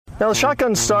Now, the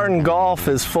shotgun start in golf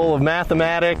is full of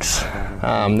mathematics.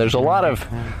 There's a lot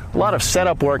of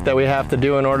setup work that we have to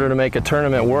do in order to make a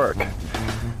tournament work.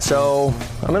 So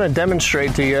I'm going to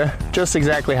demonstrate to you just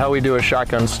exactly how we do a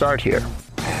shotgun start here.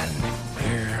 And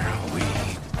here we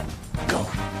go.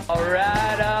 All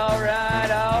right, all right,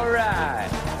 all right.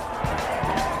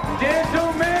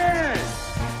 Gentlemen,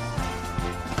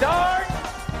 start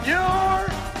your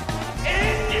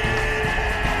engine!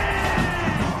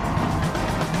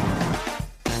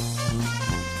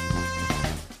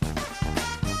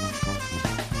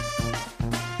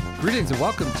 Greetings and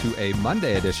welcome to a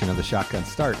Monday edition of the Shotgun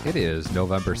Start. It is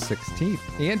November 16th.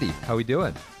 Andy, how we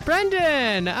doing?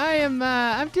 Brendan,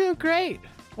 I'm doing great.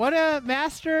 What a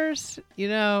Masters,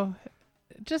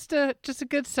 just a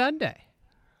good Sunday.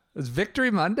 It's Victory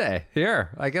Monday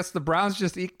here. I guess the Browns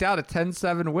just eked out a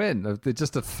 10-7 win.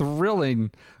 Just a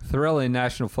thrilling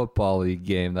National Football League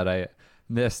game that I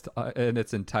missed in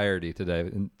its entirety today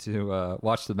to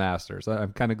watch the Masters.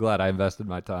 I'm kind of glad I invested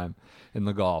my time in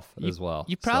the golf as well.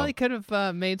 You probably could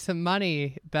have made some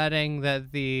money betting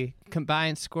that the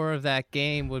combined score of that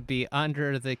game would be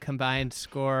under the combined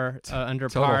score under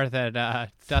par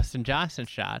that Dustin Johnson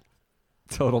shot.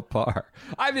 Total par.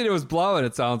 I mean, it was blowing.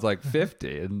 It sounds like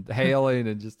 50 and hailing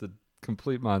and just a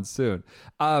complete monsoon.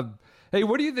 Hey,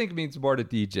 what do you think means more to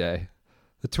DJ?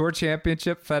 The Tour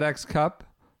Championship, FedExCup,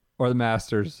 or the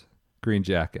Masters green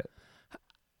jacket?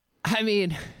 I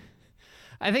mean,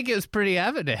 I think it was pretty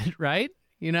evident, right?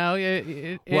 Since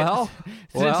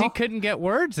he couldn't get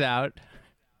words out.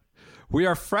 We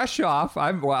are fresh off.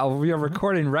 We are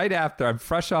recording right after. I'm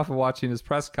fresh off of watching his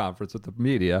press conference with the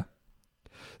media.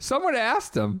 Someone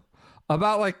asked him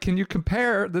about, can you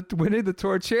compare winning the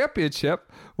Tour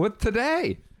Championship with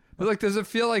today? I was like, does it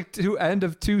feel like end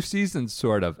of two seasons,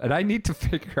 sort of? And I need to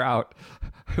figure out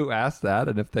who asked that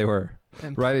and if they were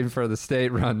writing for the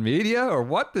state-run media or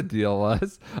what the deal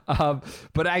was.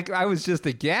 But I was just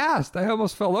aghast. I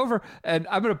almost fell over. And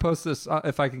I'm going to post this,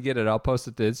 if I can get it, I'll post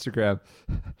it to Instagram.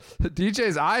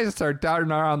 DJ's eyes start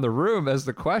darting around the room as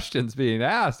the question's being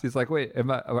asked. He's like, wait,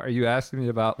 are you asking me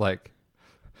about,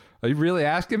 are you really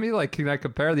asking me, can I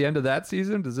compare the end of that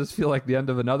season? Does this feel like the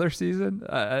end of another season?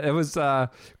 It was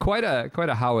quite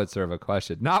a howitzer of a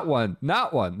question. Not one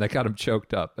that got him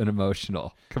choked up and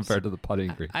emotional compared to the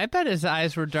putting green. I bet his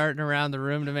eyes were darting around the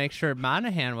room to make sure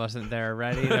Monahan wasn't there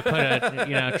ready to put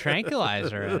a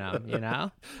tranquilizer in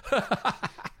him,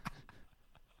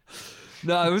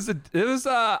 No, it was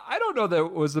I don't know that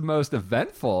it was the most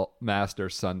eventful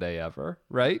Masters Sunday ever,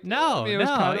 right? No, it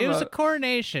was a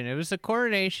coronation. It was a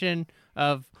coronation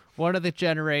of one of the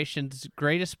generation's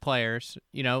greatest players,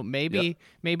 maybe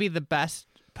the best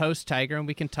post-Tiger, and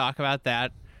we can talk about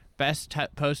that, best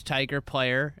post-Tiger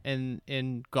player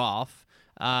in golf.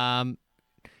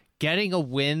 Getting a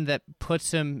win that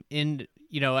puts him in,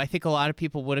 I think a lot of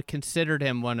people would have considered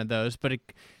him one of those, but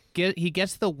he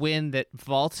gets the win that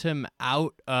vaults him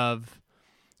out of,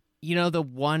 the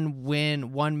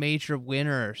one major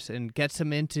winners and gets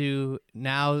him into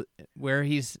now where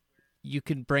you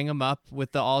can bring him up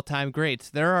with the all-time greats.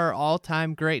 There are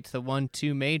all-time greats that won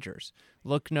two majors.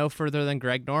 Look no further than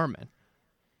Greg Norman.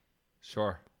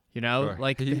 Sure.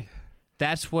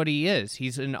 That's what he is.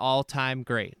 He's an all-time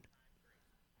great.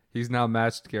 He's now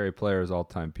matched Gary Player's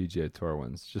all-time PGA Tour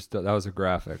wins. That was a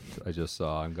graphic I just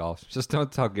saw on golf. Just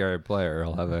don't tell Gary Player.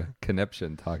 He'll have a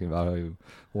conniption talking about how he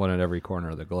won at every corner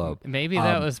of the globe. Maybe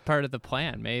that was part of the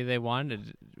plan. Maybe they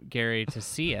wanted Gary to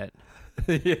see it.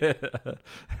 Yeah.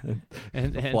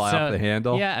 and fly off the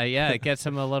handle. Yeah. It gets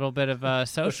him a little bit of a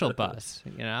social buzz,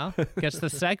 Gets the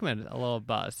segment a little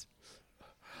buzz.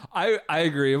 I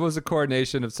agree. It was a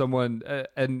coordination of someone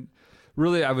and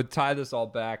really, I would tie this all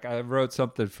back. I wrote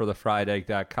something for the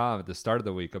friedegg.com at the start of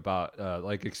the week about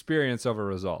experience over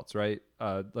results, right?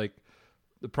 The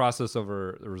process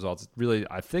over the results. Really,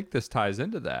 I think this ties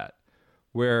into that,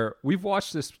 where we've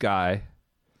watched this guy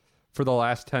for the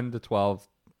last 10 to 12,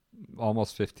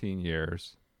 almost 15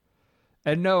 years,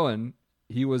 and knowing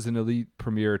he was an elite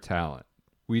premier talent.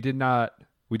 We did not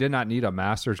need a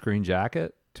Masters green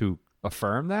jacket to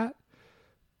affirm that.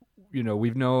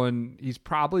 We've known he's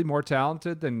probably more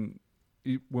talented than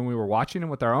when we were watching him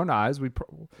with our own eyes. We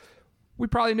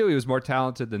probably knew he was more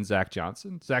talented than Zach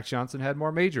Johnson. Zach Johnson had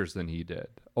more majors than he did,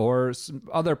 or some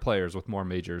other players with more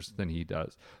majors than he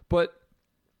does. But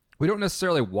we don't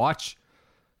necessarily watch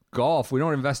golf. We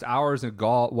don't invest hours in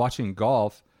watching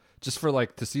golf just for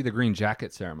to see the green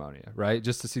jacket ceremony, right?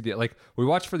 Just to see we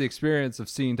watch for the experience of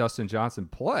seeing Dustin Johnson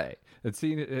play and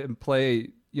seeing him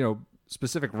play,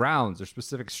 specific rounds or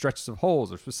specific stretches of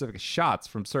holes or specific shots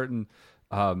from certain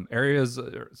areas,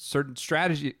 certain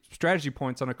strategy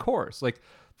points on a course. Like,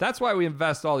 that's why we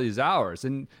invest all these hours.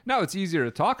 And now it's easier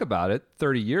to talk about it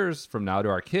 30 years from now to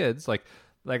our kids. Like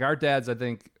our dads, I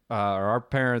think, or our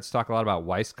parents talk a lot about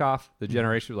Weisskopf, the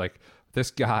generation. Like,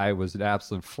 this guy was an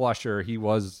absolute flusher. He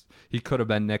could have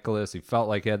been Nicholas. He felt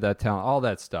like he had that talent, all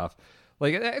that stuff.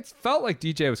 Like, it felt like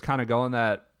DJ was kind of going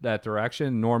that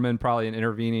direction. Norman probably an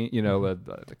intervening,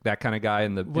 that kind of guy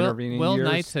in the intervening Will years.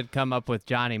 Knights had come up with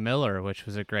Johnny Miller, which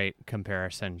was a great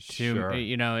comparison. Sure.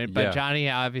 But Johnny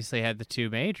obviously had the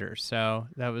 2 majors, so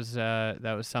that was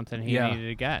something he needed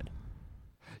to get.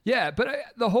 Yeah, but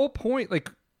the whole point,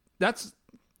 like,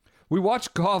 we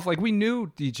watched golf. Like, we knew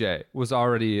DJ was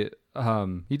already.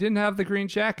 He didn't have the green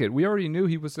jacket. We already knew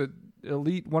he was an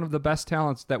elite, one of the best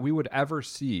talents that we would ever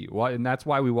see. And that's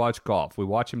why we watch golf. We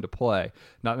watch him to play,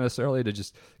 not necessarily to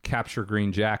just capture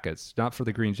green jackets, not for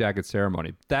the green jacket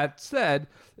ceremony. That said,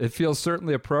 it feels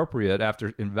certainly appropriate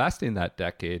after investing that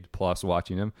decade plus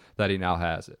watching him that he now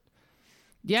has it.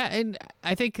 Yeah, and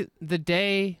I think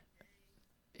there's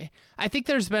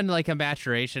been like a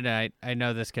maturation. I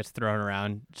know this gets thrown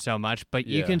around so much, but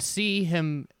you can see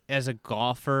him as a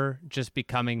golfer just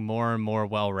becoming more and more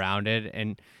well-rounded.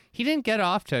 And he didn't get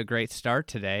off to a great start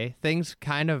today. Things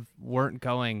kind of weren't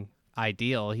going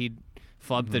ideal. He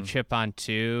flubbed the chip on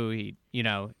 2. He,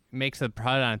 makes the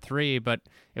putt on 3, but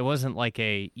it wasn't like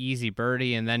a easy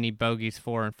birdie. And then he bogeys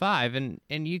 4 and 5.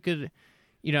 And you could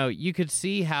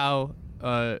see how,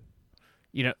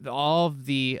 all of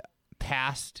the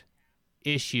past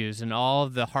issues and all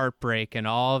of the heartbreak and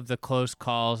all of the close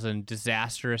calls and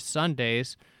disastrous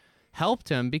Sundays helped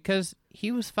him, because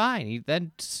he was fine. He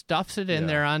then stuffs it in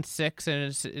there on 6,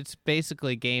 and it's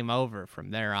basically game over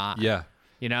from there on. Yeah.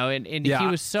 And he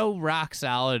was so rock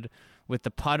solid with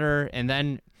the putter, and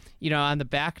then, on the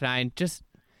back 9, just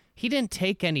he didn't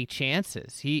take any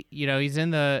chances. He's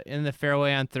in the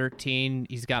fairway on 13.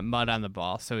 He's got mud on the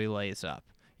ball, so he lays up.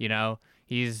 He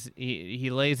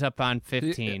lays up on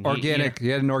 15. He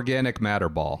had an organic matter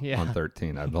ball on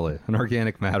 13, I believe. An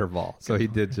organic matter ball. So he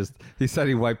said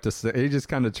he wiped he just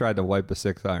kind of tried to wipe a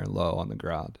 6-iron low on the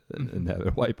ground and have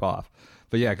it wipe off.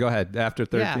 But yeah, go ahead. After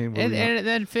 13. Yeah, and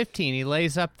then 15, he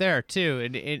lays up there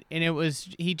too. And it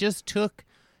was, he just took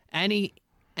any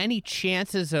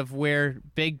chances of where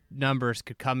big numbers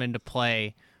could come into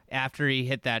play after he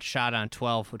hit that shot on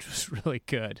 12, which was really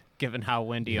good given how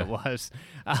windy it was.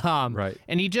 Right.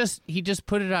 And he just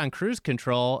put it on cruise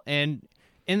control, and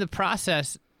in the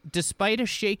process, despite a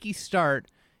shaky start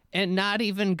and not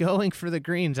even going for the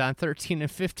greens on 13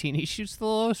 and 15, he shoots the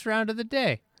lowest round of the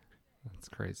day. That's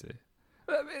crazy.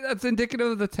 I mean, that's indicative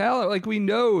of the talent. Like, we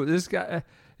know this guy.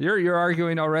 You're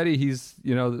arguing already he's,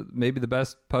 maybe the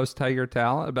best post-Tiger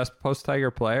talent, the best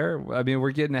post-Tiger player. I mean,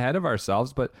 we're getting ahead of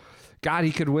ourselves, but God,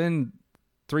 he could win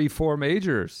 3-4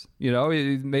 majors. He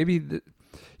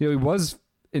was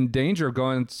in danger of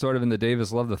going sort of in the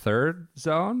Davis Love III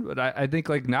zone, but I think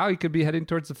like now he could be heading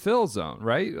towards the Phil zone,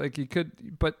 right? Like he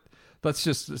could, but let's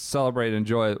just celebrate and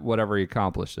enjoy whatever he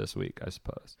accomplished this week, I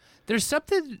suppose. There's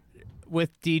something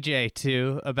with DJ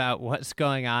too about what's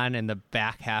going on in the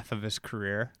back half of his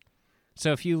career.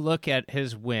 So if you look at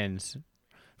his wins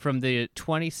from the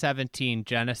 2017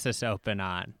 Genesis Open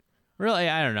on, really,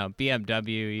 I don't know,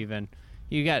 BMW even.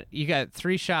 You got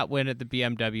 3-shot win at the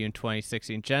BMW in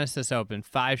 2016. Genesis Open,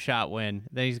 5-shot win.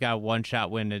 Then he's got a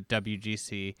 1-shot win at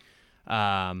WGC.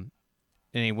 And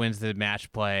he wins the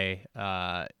match play.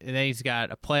 And then he's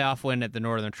got a playoff win at the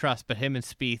Northern Trust, but him and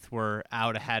Spieth were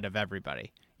out ahead of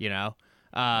everybody, He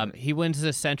wins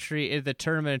the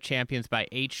Tournament of Champions by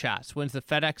 8 shots, wins the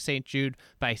FedEx St. Jude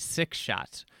by 6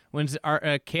 shots, wins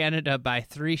Canada by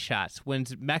 3 shots,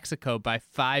 wins Mexico by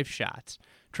 5 shots,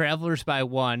 Travelers by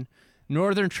 1,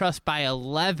 Northern Trust by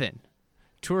 11,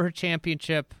 Tour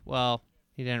Championship, well,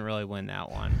 he didn't really win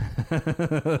that one.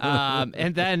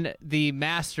 And then the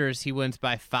Masters, he wins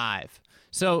by 5.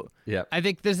 So I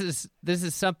think this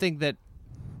is something that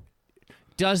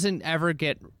doesn't ever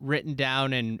get written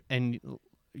down in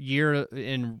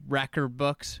record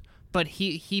books, but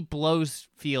he blows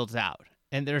fields out.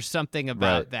 And there's something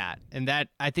about that. And that,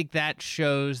 I think that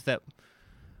shows that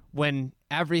when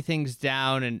everything's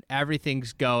down and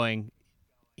everything's going,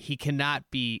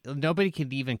 nobody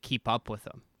can even keep up with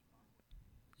him.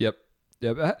 Yep.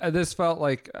 This felt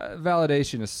like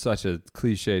validation is such a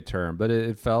cliche term, but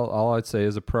it felt, all I'd say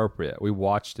is appropriate. We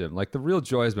watched him. Like, the real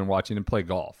joy has been watching him play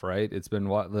golf, right? It's been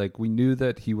like, we knew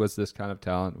that he was this kind of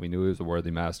talent. We knew he was a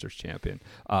worthy Masters champion.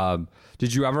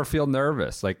 Did you ever feel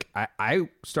nervous? Like, I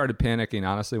started panicking,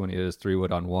 honestly, when he hit his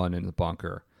 3-wood on 1 in the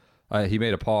bunker. He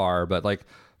made a par, but like,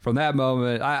 from that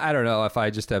moment, I don't know if I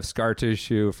just have scar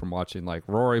tissue from watching like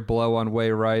Rory blow on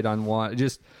way right on one,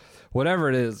 just whatever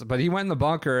it is. But he went in the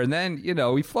bunker, and then, you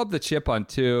know, he flubbed the chip on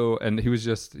 2, and he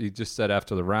just said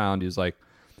after the round, he was like,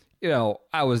 you know,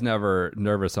 I was never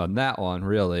nervous on that one,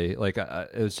 really. Like,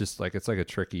 it was just like, it's like a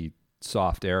tricky,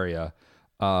 soft area.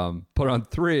 But on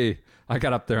 3, I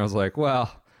got up there and I was like,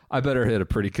 well, I better hit a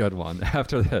pretty good one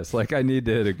after this. Like, I need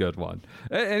to hit a good one.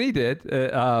 And he did.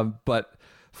 But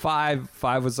 5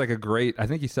 was like a great, I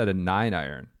think he said a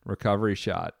 9-iron recovery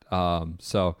shot.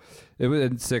 So it was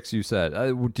in 6, you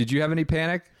said. Did you have any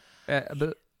panic?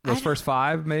 Those first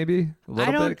 5, maybe? A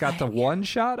little bit? It got to 1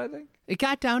 shot, I think? It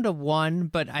got down to 1,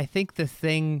 but I think the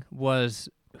thing was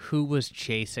who was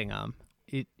chasing him.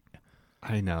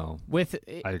 I know. If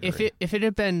it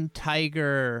had been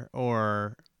Tiger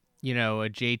or, you know, a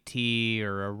JT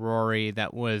or a Rory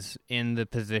that was in the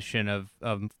position of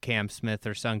Cam Smith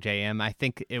or Sung J M, I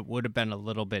think it would have been a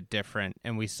little bit different.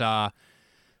 And we saw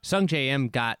Sung J M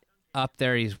got up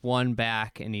there, he's 1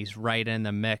 back, and he's right in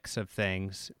the mix of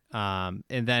things. And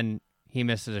then he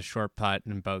misses a short putt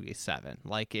and bogey 7.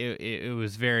 Like, it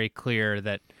was very clear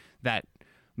that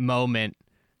moment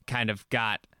kind of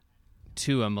got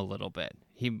to him a little bit.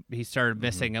 He started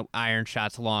missing iron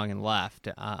shots long and left.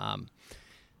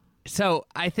 So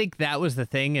I think that was the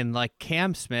thing. And like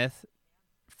Cam Smith,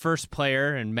 first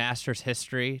player in Masters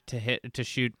history to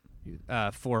shoot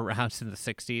 4 rounds in the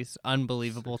 60s,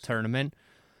 unbelievable tournament.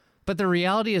 But the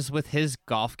reality is, with his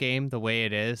golf game the way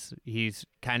it is, he's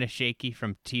kind of shaky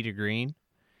from tee to green.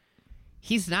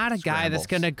 He's not a guy that's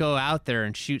going to go out there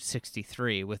and shoot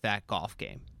 63 with that golf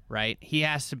game, right? He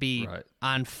has to be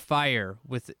on fire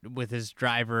with his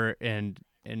driver and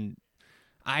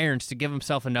irons to give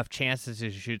himself enough chances to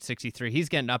shoot 63. He's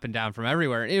getting up and down from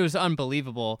everywhere. It was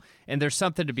unbelievable. And there's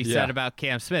something to be said about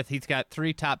Cam Smith. He's got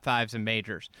 3 top 5s in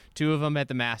majors, 2 of them at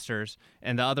the Masters,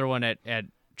 and the other one at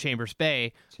Chambers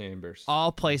Bay.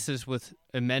 All places with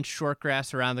immense short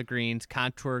grass around the greens,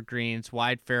 contour greens,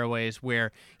 wide fairways,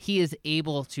 where he is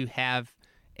able to have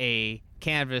a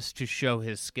canvas to show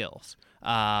his skills.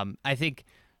 I think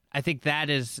that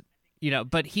is, you know,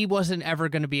 but he wasn't ever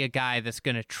going to be a guy that's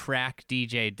going to track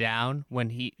DJ down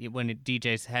when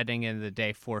DJ's heading in the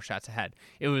day 4 shots ahead.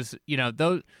 It was, you know,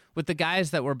 those with the guys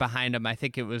that were behind him, I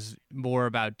think it was more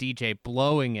about DJ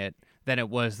blowing it than it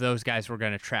was those guys were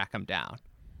going to track him down.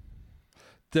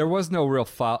 There was no real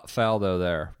foul though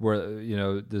there, where, you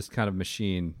know, this kind of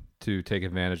machine to take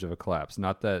advantage of a collapse.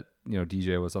 Not that, you know,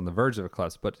 DJ was on the verge of a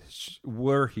collapse, but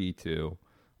were he to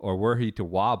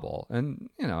wobble, and,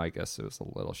 you know, I guess it was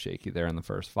a little shaky there in the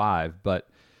first 5, but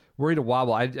were he to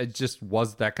wobble, I just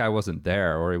that guy wasn't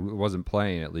there, or he wasn't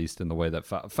playing, at least in the way that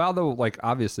foul though, like,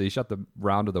 obviously he shot the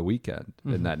round of the weekend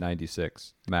in that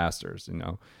 96 Masters, you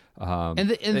know.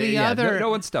 No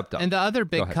one stepped up. And the other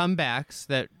big comebacks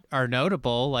that are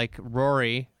notable, like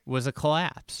Rory was a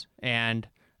collapse, and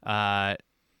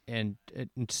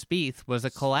Spieth was a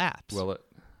collapse. Will it?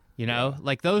 You know,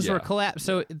 like those were collapse.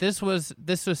 So this was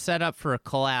set up for a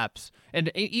collapse. And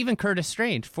even Curtis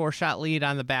Strange, 4-shot lead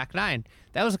on the back 9,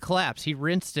 that was a collapse. He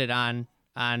rinsed it on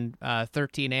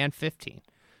 13 and 15.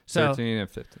 So 13 and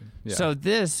 15. Yeah. So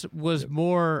this was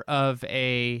more of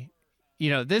a, you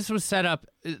know, this was set up.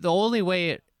 The only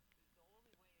way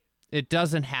it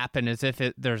doesn't happen is if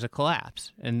there's a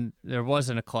collapse, and there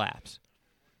wasn't a collapse.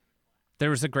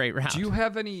 There was a great round. Do you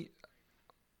have any?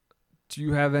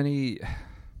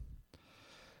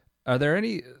 Are there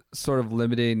any sort of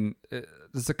limiting?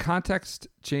 Does the context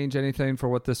change anything for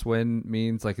what this win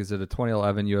means? Like, is it a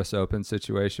 2011 U.S. Open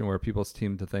situation where people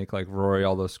seem to think like Rory,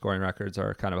 all those scoring records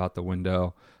are kind of out the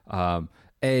window?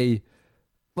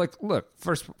 Look,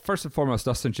 first and foremost,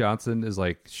 Dustin Johnson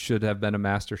should have been a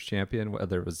Masters champion,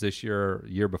 whether it was this year,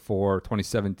 year before,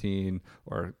 2017,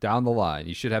 or down the line.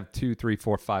 He should have 2, 3,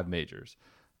 4, 5 majors.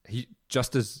 He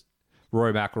just as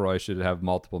Rory McIlroy should have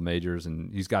multiple majors,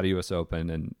 and he's got a U.S. Open,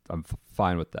 and I'm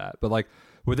fine with that. But like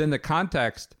within the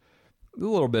context, this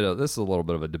is a little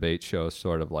bit of a debate show,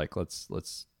 sort of like let's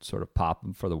sort of pop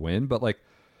him for the win. But like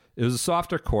it was a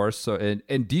softer course, so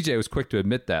and DJ was quick to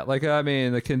admit that. Like, I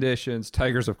mean, the conditions.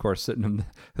 Tiger's, of course, sitting him,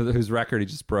 whose record he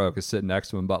just broke, is sitting next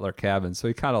to him in Butler Cabin, so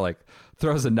he kind of like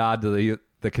throws a nod to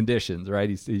the conditions, right?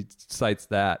 He cites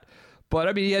that. But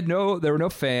I mean, there were no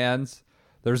fans.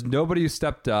 There's nobody who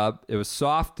stepped up. It was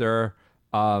softer.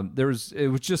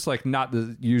 It was just like not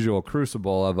the usual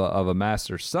crucible of a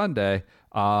Masters Sunday.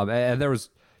 And there was,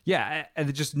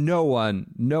 and just no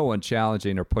one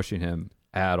challenging or pushing him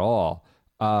at all.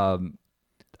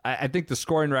 I think the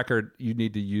scoring record, you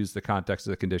need to use the context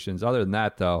of the conditions. Other than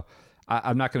that, though,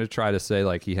 I'm not going to try to say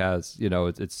like he has,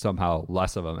 it's somehow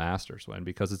less of a Masters win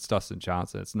because it's Dustin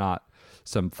Johnson. It's not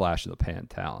some flash in the pan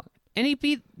talent. And he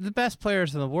beat the best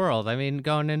players in the world. I mean,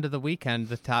 going into the weekend,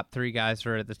 the top 3 guys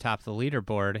are at the top of the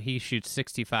leaderboard. He shoots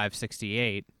 65,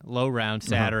 68, low round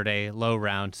Saturday, low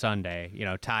round Sunday,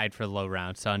 tied for the low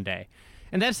round Sunday.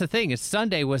 And that's the thing, is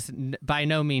Sunday was by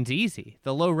no means easy.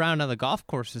 The low round on the golf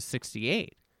course is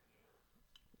 68.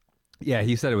 Yeah,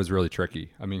 he said it was really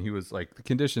tricky. I mean, he was like, the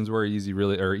conditions were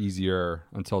easier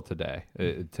until today.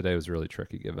 Today was really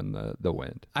tricky given the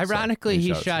wind. Ironically,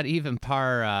 he shot even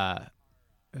par,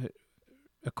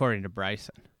 according to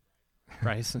Bryson.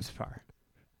 Bryson's par.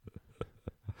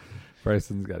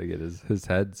 Bryson's got to get his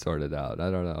head sorted out.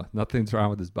 I don't know. Nothing's wrong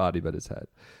with his body but his head.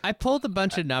 I pulled a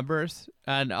bunch of numbers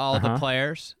on all the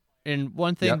players, and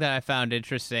one thing that I found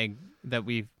interesting that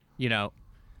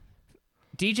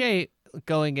DJ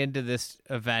going into this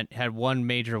event had 1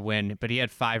 major win, but he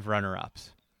had 5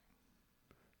 runner-ups.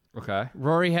 Okay.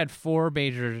 Rory had 4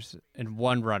 majors and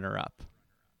 1 runner-up.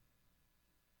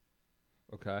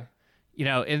 Okay.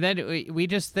 And then we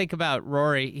just think about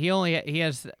Rory. He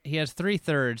has 3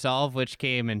 thirds, all of which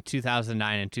came in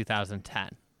 2009 and 2010.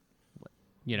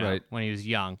 Right. When he was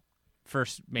young,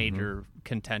 first major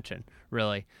contention,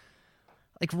 really.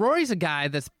 Like Rory's a guy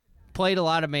that's played a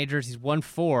lot of majors. He's won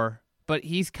 4, but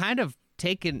he's kind of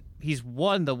he's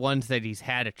won the ones that he's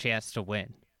had a chance to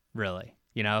win. Really,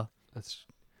 That's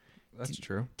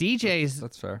true. DJ's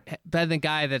that's fair. Been the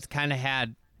guy that's kind of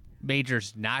had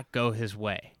majors not go his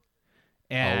way.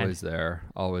 And always there,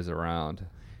 always around.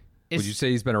 Would you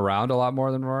say he's been around a lot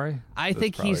more than Rory? I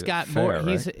think he's got fair, more.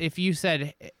 Right? If you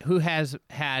said who has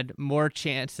had more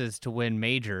chances to win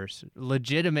majors,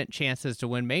 legitimate chances to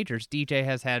win majors, DJ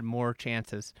has had more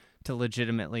chances to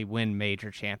legitimately win major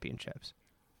championships.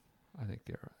 I think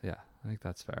I think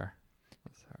that's fair.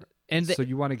 And so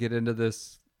you want to get into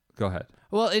this? Go ahead.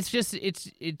 Well, it's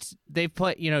they've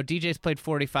played. DJ's played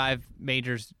 45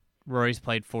 majors. Rory's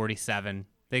played 47.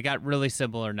 They got really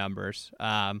similar numbers.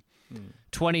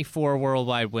 24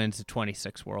 worldwide wins to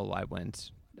 26 worldwide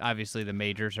wins. Obviously, the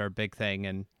majors are a big thing,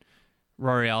 and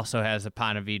Rory also has a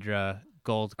Pontevedra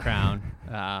gold crown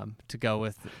to go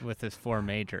with his 4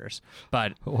 majors.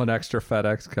 But 1 extra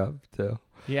FedExCup too.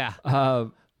 Yeah.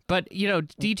 But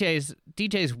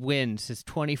DJ's wins, his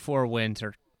 24 wins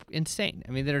are insane.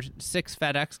 I mean, there's 6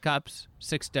 FedEx Cups,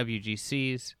 6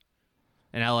 WGCs,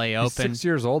 an LA Open. He's 6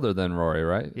 years older than Rory,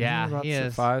 right? Yeah, he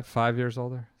is. 5 years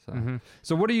older.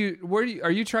 So are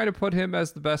you trying to put him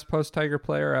as the best post Tiger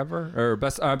player ever, or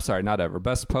best? I'm sorry, not ever.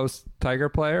 Best post Tiger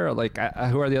player? Or like,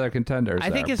 who are the other contenders? I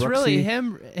think it's really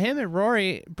him and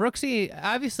Rory. Brooksy.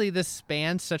 Obviously, this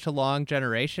spans such a long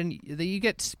generation that you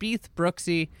get Spieth,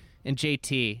 Brooksy, and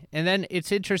JT, and then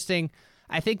it's interesting.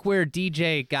 I think where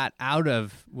DJ got out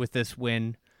of with this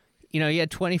win, he had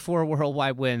 24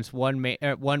 worldwide wins, one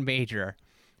major,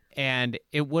 and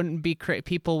it wouldn't be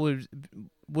people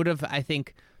would have, I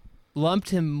think, lumped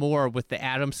him more with the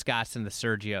Adam Scotts and the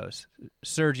Sergios.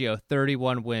 Sergio,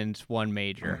 31 wins, 1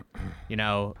 major.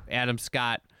 Adam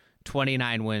Scott,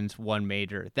 29 wins, 1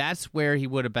 major. That's where he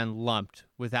would have been lumped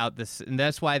without this, and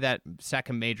that's why that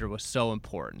second major was so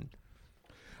important.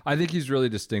 I think he's really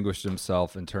distinguished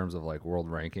himself in terms of like world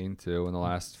ranking too in the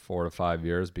last 4 to 5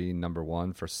 years, being number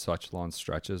 1 for such long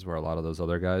stretches where a lot of those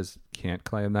other guys can't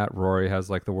claim that. Rory has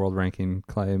like the world ranking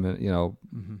claim,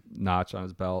 notch on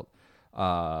his belt.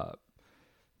 I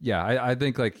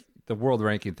think like the world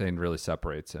ranking thing really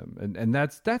separates him, and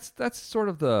that's sort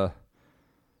of the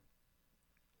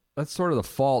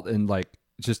fault in like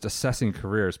just assessing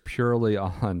careers purely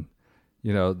on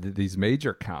these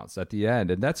major counts at the end.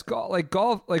 And that's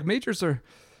golf, like majors are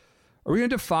we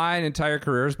going to define entire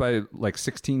careers by like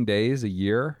 16 days a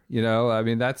year? I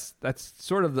mean, that's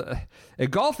sort of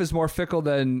and golf is more fickle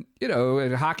than,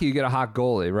 in hockey, you get a hot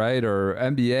goalie, right? Or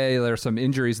NBA, there's some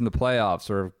injuries in the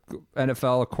playoffs, or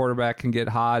NFL, a quarterback can get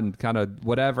hot and kind of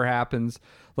whatever happens.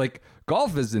 Like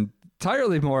golf is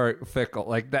entirely more fickle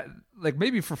like that. Like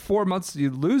maybe for 4 months you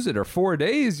lose it, or 4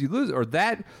 days you lose it, or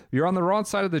that you're on the wrong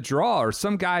side of the draw, or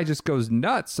some guy just goes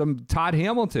nuts. Some Todd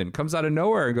Hamilton comes out of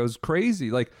nowhere and goes crazy.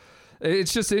 Like,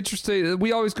 it's just interesting.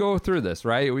 We always go through this,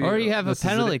 right? Or you have a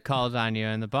penalty called on you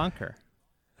in the bunker.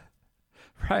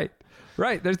 Right.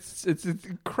 It's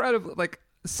incredible. Like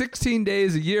 16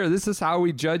 days a year. This is how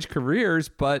we judge careers,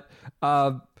 but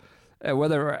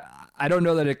whether I don't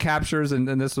know that it captures, and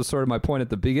this was sort of my point at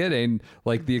the beginning,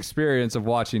 like the experience of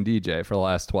watching DJ for the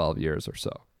last 12 years or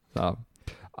so.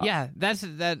 Yeah,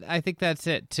 I think that's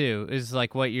it too. Is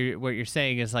like what you're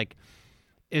saying is like,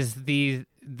 is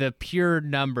the pure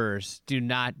numbers do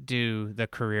not do the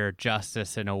career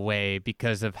justice in a way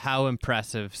because of how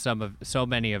impressive so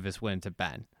many of his wins have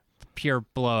been. Pure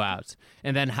blowouts.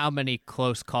 And then how many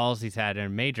close calls he's had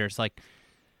in majors. Like,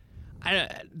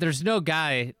 there's no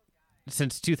guy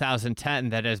since 2010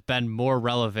 that has been more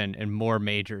relevant in more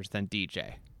majors than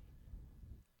DJ.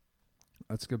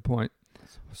 That's a good point.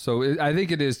 So I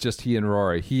think it is just he and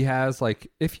Rory. He has,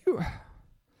 like, it's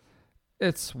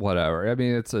whatever. I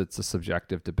mean, it's a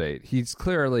subjective debate. He's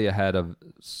clearly ahead of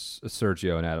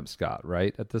Sergio and Adam Scott,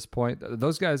 right? At this point,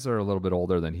 those guys are a little bit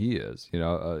older than he is. 3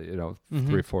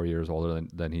 or 4 years older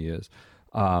than he is.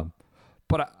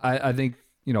 But I think,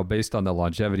 based on the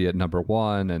longevity at number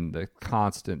one and the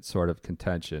constant sort of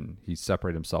contention, he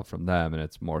separated himself from them, and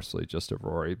it's mostly just of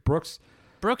Rory. Brooks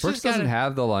doesn't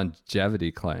have the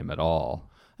longevity claim at all.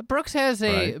 Brooks has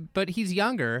but he's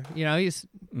younger. He's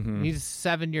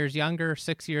 7 years younger,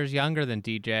 6 years younger than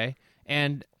DJ,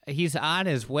 and he's on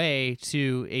his way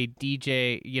to a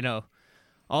DJ.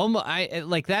 Almost.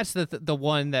 That's the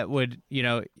one that would.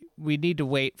 We need to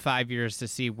wait 5 years to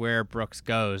see where Brooks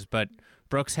goes, but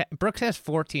Brooks has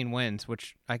 14 wins,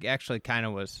 which I actually kind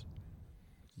of was.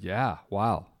 Yeah.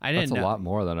 Wow. That's a lot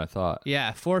more than I thought.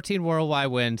 Yeah, 14 worldwide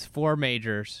wins, 4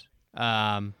 majors.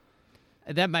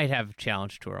 That might have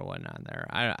Challenge Tour win on there.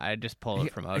 I just pulled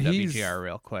it from OWGR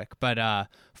real quick. But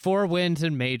 4 wins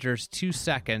in majors, 2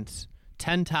 seconds,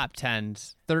 10 top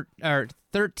 10s,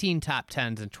 13 top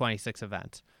 10s in 26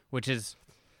 events, which is...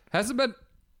 Hasn't been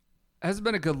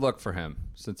a good look for him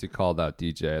since he called out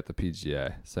DJ at the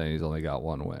PGA, saying he's only got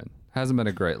 1 win. Hasn't been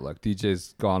a great look.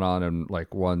 DJ's gone on and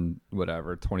won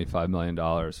 $25 million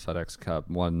FedExCup,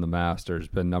 won the Masters,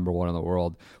 been number 1 in the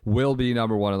world, will be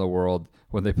number 1 in the world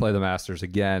when they play the Masters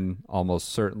again. Almost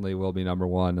certainly will be number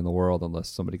 1 in the world unless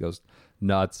somebody goes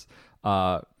nuts.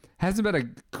 Hasn't been a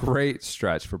great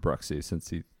stretch for Brooksy since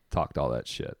he talked all that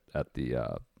shit at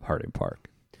the Harding Park.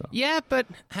 So. Yeah, but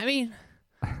I mean,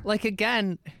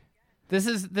 again,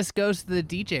 this goes to the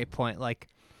DJ point.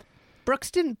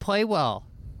 Brooks didn't play well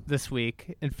this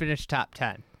week and finished top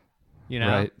 10.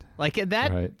 Right.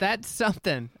 That's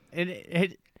something.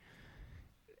 It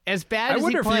as bad as he I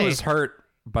wonder if played, he was hurt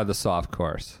by the soft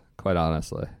course, quite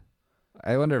honestly.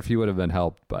 I wonder if he would have been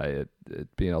helped by it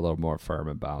being a little more firm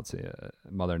and bouncy.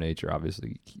 Mother Nature,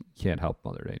 obviously, can't help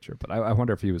Mother Nature, but I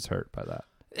wonder if he was hurt by that.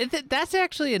 That's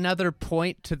actually another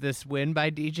point to this win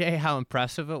by DJ, how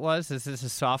impressive it was. This is a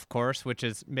soft course, which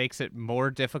makes it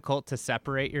more difficult to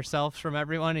separate yourselves from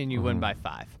everyone, and you win by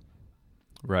 5.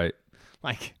 Right.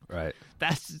 Right.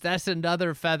 That's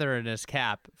another feather in his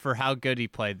cap for how good he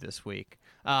played this week.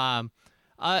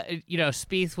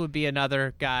 Spieth would be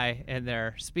another guy in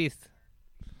there. Spieth,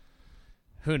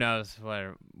 who knows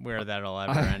where that'll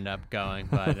ever end up going,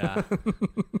 but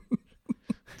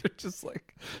they're just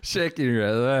shaking your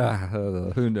head.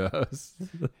 Who knows?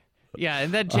 Yeah,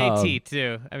 and then JT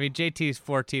too. I mean, JT's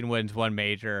 14 wins, 1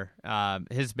 major.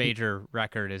 His major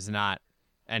record is not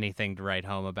anything to write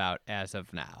home about as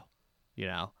of now.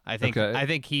 I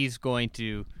think he's going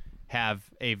to have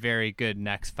a very good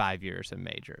next 5 years in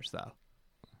majors, though.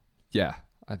 Yeah,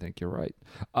 I think you're right.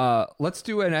 Let's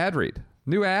do an ad read.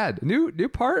 New ad, new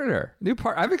partner,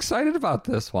 I'm excited about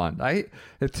this one.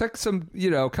 It took some,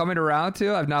 coming around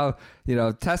to. I've now,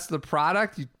 tested the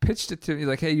product. You pitched it to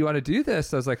me hey, you want to do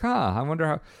this? I was like, I wonder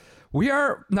how. We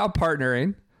are now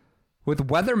partnering with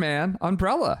Weatherman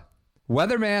Umbrella.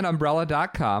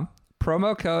 WeathermanUmbrella.com.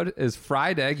 Promo code is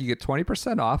FRIEDEGG. You get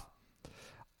 20% off.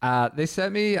 They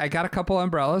sent me. I got a couple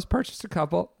umbrellas. Purchased a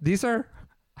couple. These are.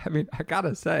 I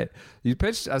gotta say, you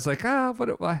pitched. I was like,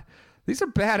 what? These are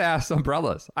badass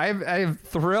umbrellas. I am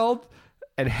thrilled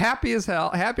and happy as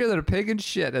hell, happier than a pig in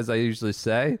shit, as I usually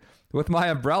say, with my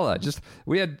umbrella.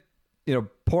 We had,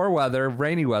 poor weather,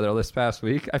 rainy weather this past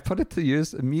week. I put it to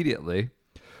use immediately.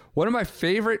 One of my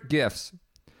favorite gifts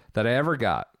that I ever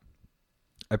got,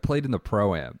 I played in the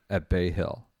Pro-Am at Bay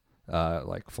Hill,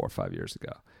 4 or 5 years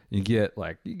ago. You get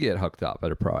hooked up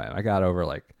at a Pro-Am. I got over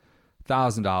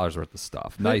 $1,000 worth of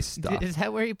stuff. Nice stuff. Is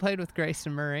that where you played with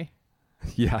Grayson Murray?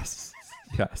 Yes.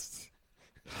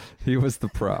 He was the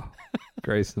pro.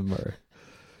 Grayson Murray.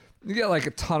 You get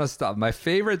a ton of stuff. My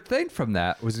favorite thing from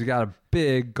that was you got a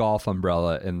big golf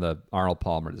umbrella in the Arnold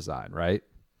Palmer design, right?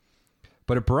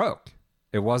 But it broke.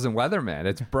 It wasn't Weatherman.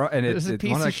 It's and it was a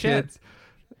piece one of the shit. kids,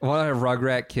 one of the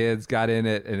Rugrat kids got in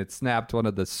it and it snapped one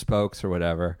of the spokes or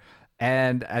whatever.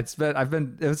 And it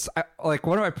was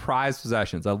one of my prized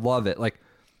possessions. I love it.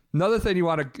 Another thing, you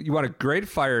want a great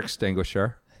fire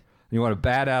extinguisher. You want a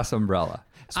badass umbrella.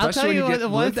 I'll tell you the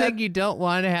one thing you don't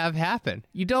want to have happen.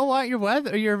 You don't want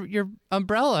your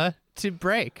umbrella to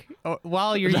break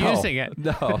while you're No, using it.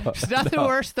 no, There's nothing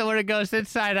worse than when it goes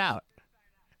inside out.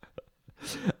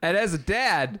 And as a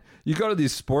dad, you go to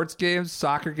these sports games,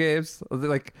 soccer games,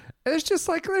 like there's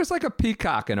like a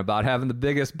peacocking about having the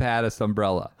biggest, baddest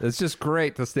umbrella. It's just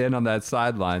great to stand on that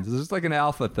sidelines. There's just like an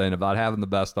alpha thing about having the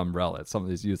best umbrella at some of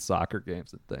these youth soccer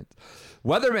games and things.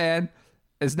 Weatherman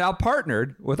is now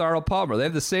partnered with Arnold Palmer. They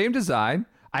have the same design.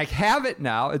 I have it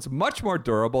now. It's much more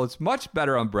durable. It's much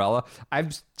better umbrella. I'm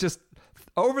just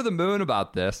over the moon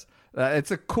about this.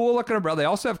 It's a cool looking umbrella. They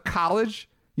also have college,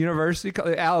 university,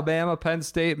 Alabama, Penn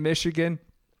State, Michigan.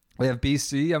 They have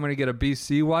BC. I'm going to get a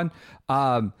BC one.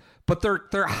 But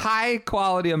they're high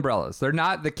quality umbrellas. They're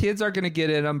not, the kids are going to get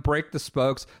in them, break the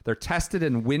spokes. They're tested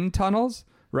in wind tunnels,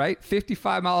 right?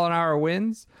 55 mile an hour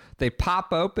winds. They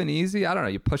pop open easy. I don't know.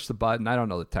 You push the button. I don't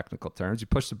know the technical terms. You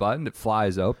push the button, it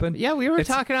flies open. Yeah, we were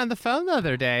talking on the phone the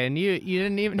other day, and you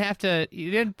didn't even have to. You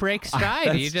didn't break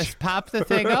stride. You just popped the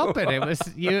thing open. It was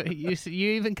you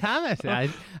even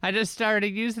commented. I just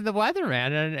started using the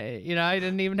Weatherman, and I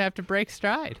didn't even have to break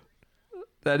stride.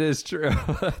 That is true.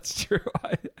 That's true.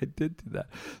 I did do that.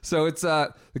 So it's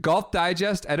the Golf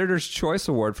Digest Editor's Choice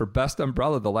Award for Best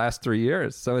Umbrella the last 3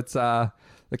 years. So it's the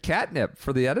catnip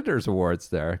for the Editors Awards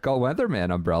there. Go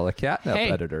Weatherman Umbrella catnip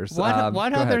editors.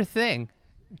 One other thing.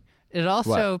 It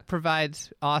also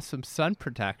provides awesome sun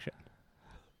protection.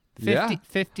 50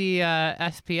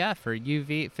 SPF or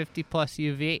UV, 50 plus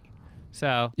UV.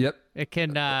 So it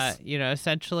can,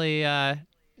 essentially...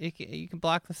 You can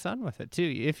block the sun with it, too.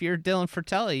 If you're Dylan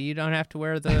Frittelli, you don't have to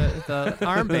wear the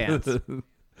armbands.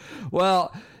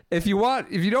 Well, if you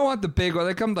don't want the big one,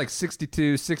 they come like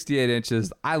 62, 68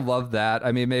 inches. I love that.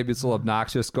 I mean, maybe it's a little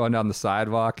obnoxious going down the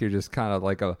sidewalk. You're just kind of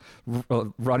like a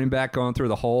running back going through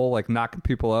the hole, like knocking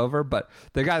people over. But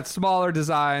they got smaller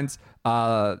designs,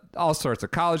 all sorts of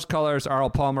college colors,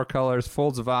 Arnold Palmer colors,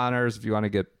 folds of honors if you want to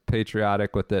get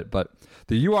patriotic with it. But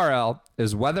the URL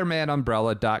is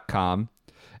weathermanumbrella.com.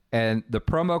 And the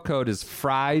promo code is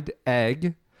fried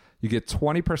egg. You get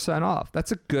 20% off.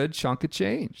 That's a good chunk of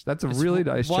change. That's a really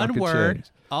nice chunk of change. One word,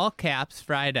 all caps,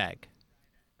 fried egg.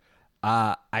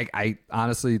 I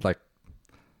honestly, like,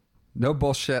 no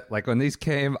bullshit. Like when these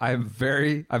came, I'm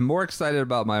more excited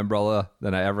about my umbrella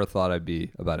than I ever thought I'd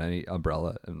be about any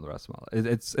umbrella in the rest of my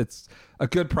life. It's a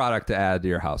good product to add to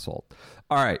your household.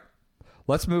 All right,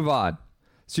 let's move on.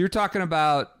 So you're talking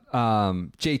about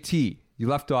JT. You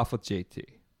left off with JT.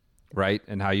 Right?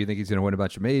 And how you think he's going to win a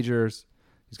bunch of majors.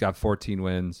 He's got 14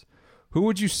 wins. Who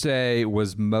would you say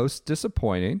was most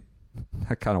disappointing?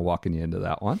 I'm kind of walking you into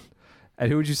that one. And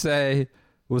who would you say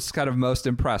was kind of most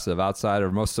impressive outside,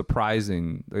 or most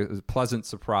surprising, pleasant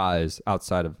surprise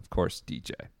outside of course,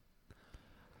 DJ?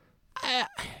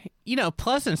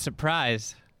 Pleasant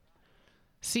surprise.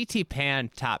 CT Pan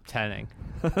top 10ing.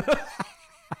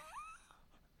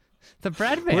 The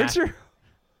bread man.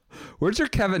 Where's your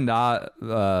Kevin Na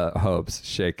hopes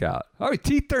shake out? Oh,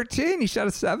 T13. He shot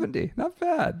a 70. Not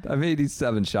bad. I mean, he's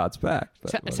 7 shots back.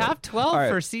 Top 12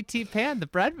 for CT Pan, the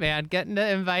bread man, getting to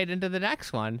invite into the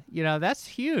next one. That's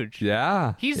huge.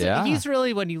 Yeah. He's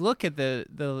really, when you look at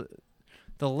the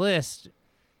list,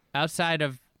 outside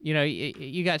of,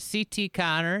 you got CT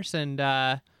Connors and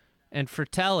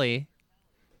Frittelli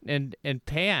and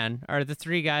Pan are the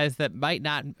 3 guys that might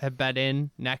not have been in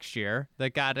next year,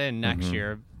 that got in next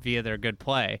year via their good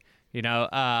play.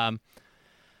 I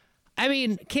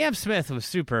mean, Cam Smith was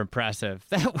super impressive.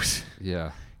 That was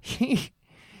he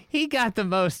got the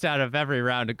most out of every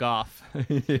round of golf.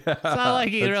 It's not like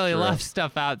he really left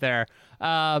stuff out there.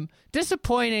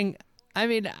 Disappointing. I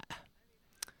mean,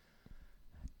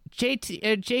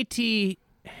 JT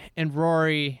and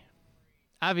Rory,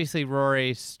 obviously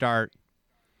Rory's start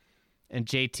and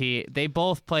JT, they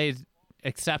both played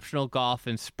exceptional golf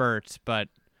in spurts, but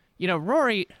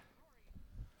Rory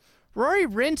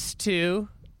rinsed 2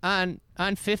 on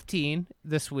 15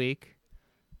 this week,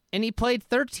 and he played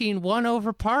 13, 1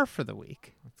 over par for the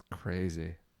week. That's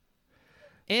crazy.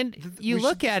 And you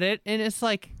look at it, and it's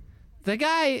like the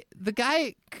guy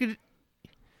could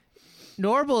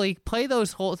normally play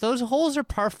those holes. Those holes are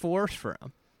par 4s for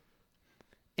him,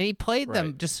 and he played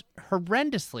them just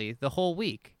horrendously the whole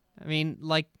week. I mean,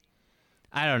 like,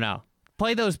 I don't know.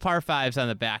 Play those par 5s on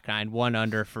the back nine, 1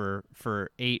 under for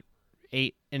 8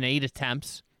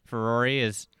 attempts for Rory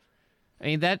is. I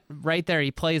mean, that right there, he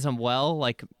plays them well,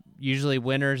 like usually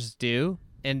winners do,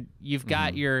 and you've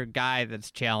got your guy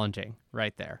that's challenging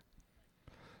right there.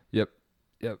 Yep.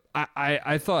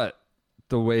 I thought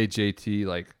the way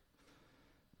JT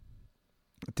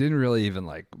didn't really even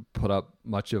put up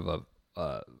much of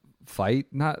a fight.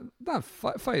 Not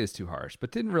fight is too harsh,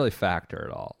 but didn't really factor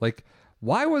at all.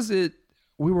 why was it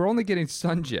we were only getting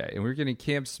Sunjay and we were getting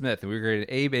Cam Smith and we were getting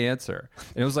Abe Answer.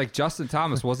 And it was like Justin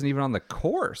Thomas wasn't even on the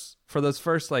course for those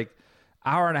first like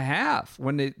hour and a half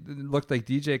when it looked like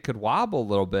DJ could wobble a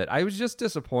little bit. I was just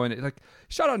disappointed. Like,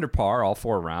 he shot under par all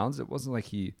 4 rounds. It wasn't like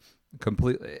he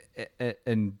completely,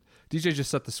 and DJ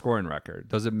just set the scoring record.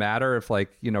 Does it matter if, like,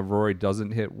 you know, Rory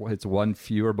doesn't hits 1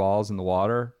 fewer balls in the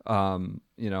water,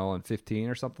 you know, on 15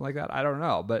 or something like that? I don't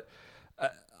know. But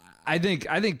I think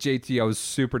JT, I was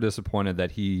super disappointed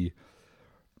that he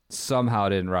somehow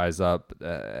didn't rise up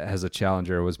as a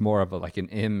challenger. It was more of like an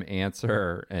M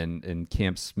Answer and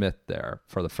Cam Smith there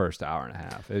for the first hour and a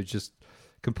half. It was just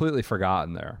completely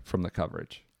forgotten there from the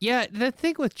coverage. Yeah, the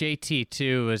thing with JT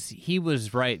too is he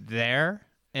was right there,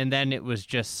 and then it was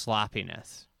just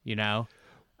sloppiness, you know.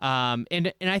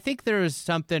 And I think there was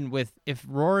something with if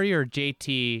Rory or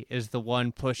JT is the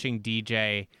one pushing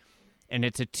DJ, and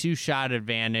it's a 2-shot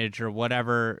advantage or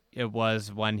whatever it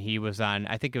was when he was on,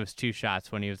 I think it was 2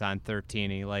 shots when he was on 13,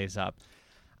 he lays up.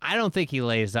 I don't think he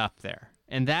lays up there.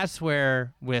 And that's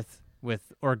where with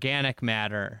organic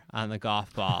matter on the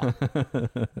golf ball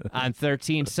on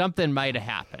 13, something might have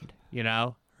happened, you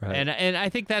know? Right. And I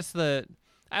think that's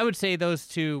I would say those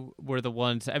two were the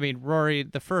ones. I mean, Rory,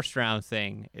 the first round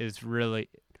thing is really,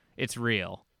 it's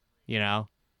real, you know?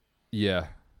 Yeah.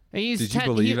 Did you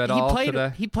believe at all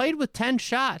today? He played with 10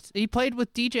 shots. He played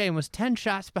with DJ and was 10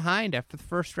 shots behind after the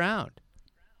first round.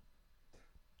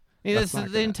 I mean, that's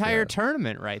the entire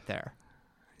tournament right there.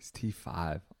 He's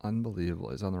T5.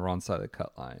 Unbelievable. He's on the wrong side of the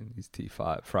cut line. He's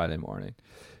T5 Friday morning.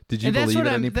 Did you believe at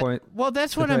any point? Well,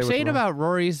 that's what I'm saying about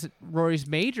Rory's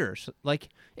majors. Like,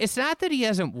 it's not that he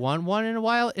hasn't won one in a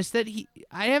while. It's that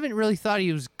I haven't really thought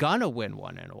he was going to win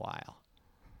one in a while.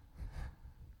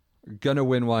 Going to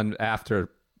win one after,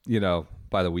 you know,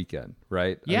 by the weekend,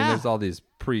 right? Yeah. I mean, there's all these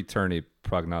pre-tourney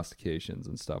prognostications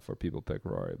and stuff where people pick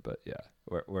Rory, but yeah,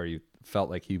 where you felt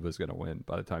like he was going to win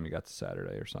by the time you got to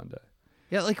Saturday or Sunday.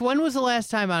 Yeah, like when was the last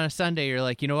time on a Sunday you're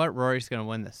like, you know what, Rory's going to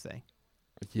win this thing?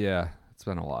 Yeah, it's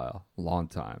been a while, a long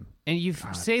time. And you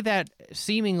say that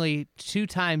seemingly 2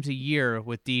 times a year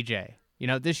with DJ. You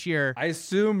know, this year, I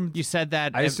assumed you said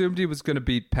that. I assumed he was going to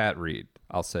beat Pat Reed.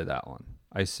 I'll say that one.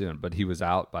 I assumed, but he was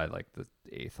out by like the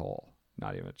 8th hole.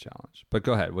 Not even a challenge. But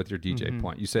go ahead with your DJ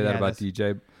point. You say that about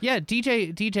DJ? Yeah,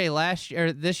 DJ last year,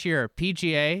 or this year,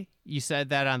 PGA, you said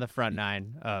that on the front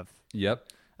 9 of. Yep.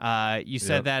 You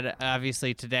said that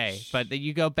obviously today, but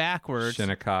you go backwards.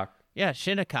 Shinnecock. Yeah,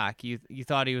 Shinnecock. You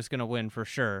thought he was going to win for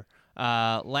sure.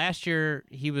 Last year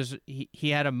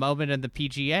he had a moment in the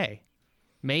PGA,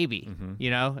 maybe, you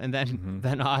know, and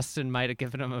then Austin might have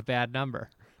given him a bad number.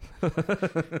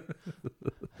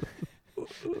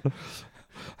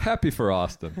 Happy for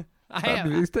Austin.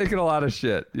 He's taking a lot of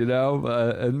shit, you know,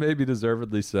 and maybe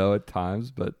deservedly so at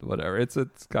times, but whatever. It's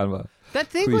kind of a that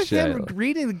thing cliche. With him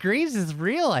reading the greens is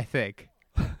real, I think.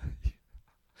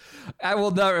 It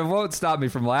won't stop me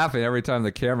from laughing every time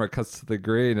the camera cuts to the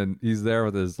green and he's there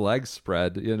with his legs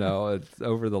spread, you know, it's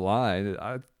over the line.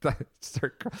 I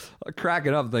start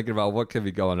cracking up thinking about what could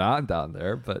be going on down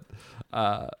there. But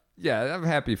yeah, I'm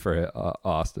happy for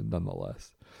Austin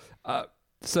nonetheless.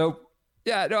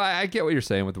 Yeah, no, I get what you're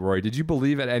saying with Rory. Did you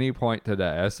believe at any point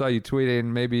today? I saw you tweeting,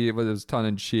 maybe it was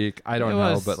tongue-in-cheek. I don't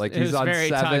know, but like he's on 7.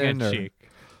 Tongue-in-cheek.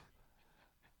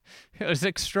 It was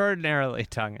extraordinarily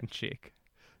tongue-in-cheek.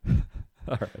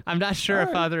 All right. I'm not sure if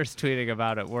others tweeting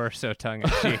about it were so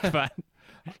tongue-in-cheek, but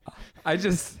I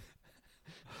just...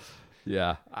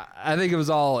 Yeah, I think it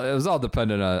was all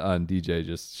dependent on DJ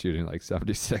just shooting like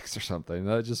 76 or something.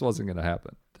 That just wasn't going to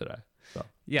happen today. So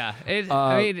yeah,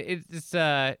 I mean, it's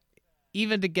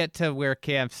even to get to where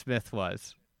Cam Smith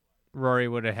was, Rory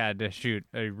would have had to shoot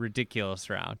a ridiculous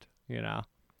round, you know.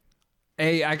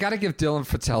 Hey, I got to give Dylan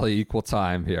Frittelli equal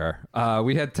time here.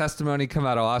 We had testimony come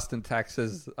out of Austin,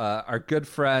 Texas. Our good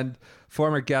friend,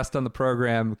 former guest on the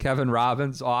program, Kevin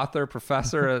Robbins, author,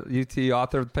 professor at UT,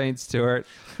 author of Payne Stewart.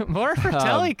 More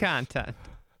Frittelli content.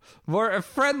 More in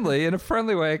a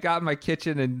friendly way. It got in my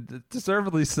kitchen, and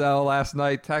deservedly so, last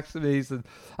night. Texted me. He said,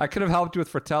 I could have helped you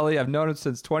with Frittelli. I've known him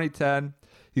since 2010.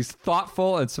 He's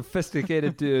thoughtful and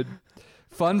sophisticated dude.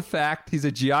 Fun fact, he's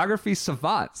a geography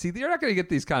savant. See, you're not going to get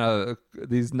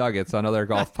these nuggets on other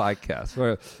golf podcasts.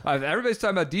 Where everybody's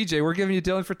talking about DJ. We're giving you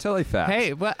Dylan Frittelli facts.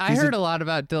 Hey, well, I heard a lot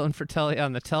about Dylan Frittelli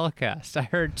on the telecast. I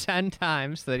heard 10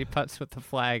 times that he putts with the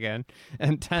flag in,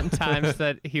 and 10 times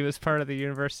that he was part of the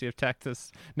University of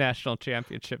Texas national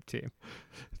championship team.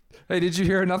 Hey, did you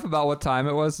hear enough about what time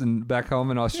it was back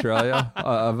home in Australia?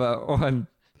 About when...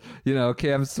 You know,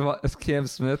 Cam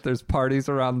Smith, there's parties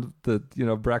around the,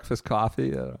 breakfast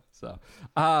coffee. So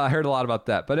I heard a lot about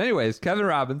that. But anyways, Kevin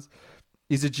Robbins,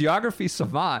 He's a geography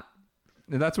savant.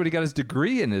 And that's what he got his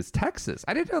degree in, is Texas.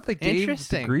 I didn't know if they gave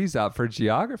degrees out for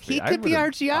geography. He could be our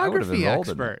geography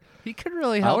expert. He could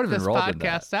really help this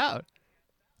podcast out.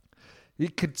 He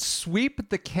could sweep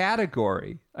the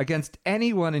category against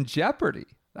anyone in Jeopardy.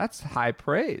 That's high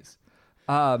praise.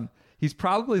 He's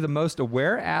probably the most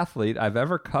aware athlete I've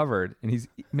ever covered, and he's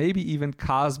maybe even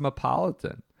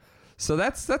cosmopolitan. So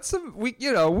that's some, we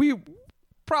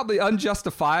probably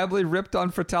unjustifiably ripped on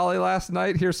Frittelli last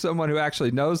night. Here's someone who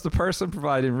actually knows the person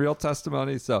providing real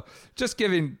testimony. So just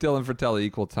giving Dylan Frittelli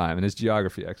equal time and his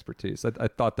geography expertise. I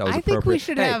thought that was appropriate. I think we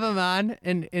should have him on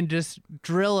and just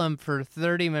drill him for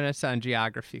 30 minutes on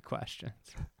geography questions.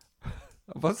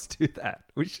 Let's do that.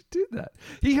 We should do that.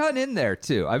 He hung in there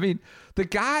too. I mean, the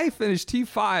guy finished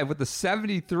T5 with a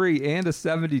 73 and a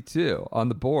 72 on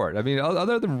the board. I mean,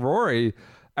 other than Rory,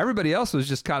 everybody else was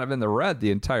just kind of in the red the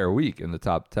entire week in the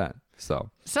top 10. So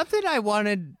something I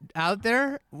wanted out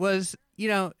there was,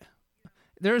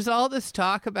 there's all this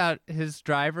talk about his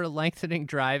lengthening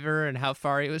driver and how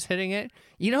far he was hitting it.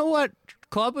 You know what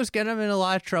club was getting him in a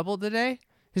lot of trouble today?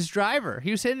 His driver.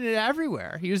 He was hitting it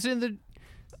everywhere. He was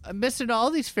missing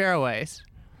all these fairways.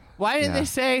 Why didn't they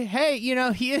say, hey,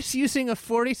 he is using a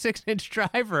 46-inch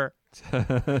driver.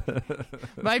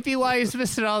 Might be why he's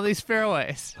missing all these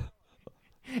fairways.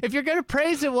 If you're going to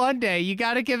praise it one day, you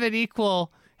got to give it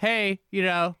equal, hey,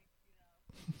 this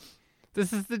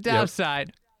is the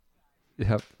downside.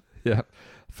 Yep.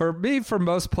 For me, for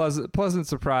most pleasant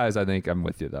surprise, I think I'm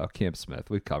with you, though. Cam Smith,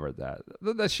 we covered that.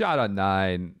 The shot on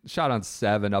 9, shot on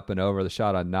 7 up and over, the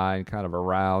shot on 9 kind of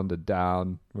around and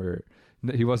down where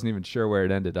he wasn't even sure where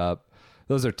it ended up.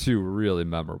 Those are two really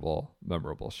memorable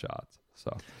shots.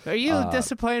 So, are you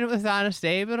disappointed with Honest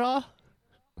Abe at all?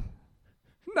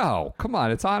 No, come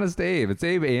on. It's Honest Abe. It's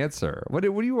Abe Answer. What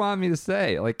do you want me to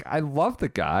say? Like, I love the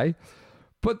guy,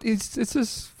 but it's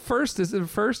his first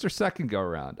or second go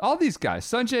around. All these guys,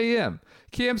 Sanjay M,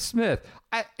 Cam Smith.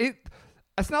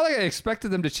 It's not like I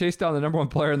expected them to chase down the number 1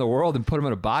 player in the world and put him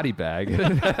in a body bag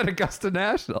at Augusta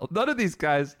National. None of these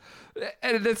guys,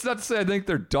 and it's not to say I think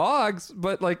they're dogs,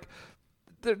 but like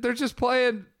they're just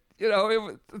playing.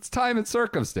 It's time and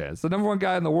circumstance. The number 1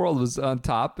 guy in the world was on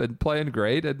top and playing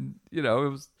great. And, it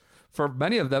was, for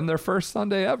many of them, their first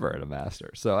Sunday ever at a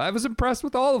Masters. So I was impressed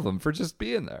with all of them for just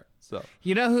being there. So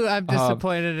you know who I'm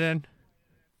disappointed in?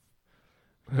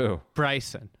 Who?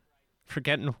 Bryson. For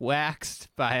getting waxed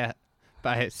by a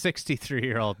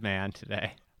 63-year-old man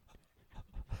today.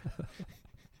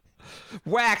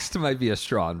 Waxed might be a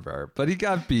strong verb, but he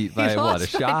got beat by a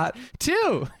shot?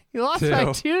 2. He lost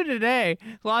by 2 today.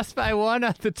 Lost by 1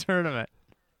 at the tournament.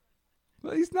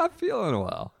 Well, he's not feeling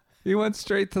well. He went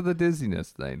straight to the dizziness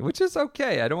thing, which is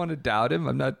okay. I don't want to doubt him.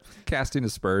 I'm not casting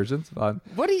aspersions on.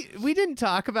 We didn't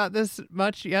talk about this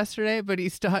much yesterday, but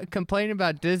he's complaining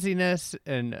about dizziness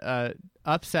and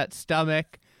upset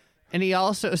stomach. And he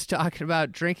also is talking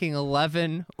about drinking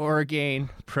 11 Orgain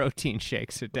protein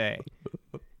shakes a day.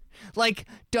 Like,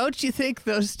 don't you think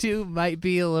those two might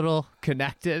be a little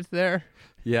connected there?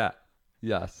 Yeah.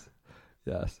 Yes.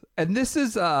 And this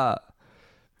is I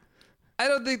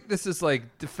don't think this is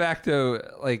like de facto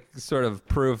like sort of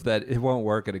proof that it won't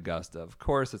work at Augusta. Of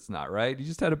course it's not, right? He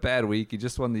just had a bad week. He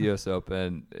just won the US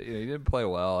Open. He didn't play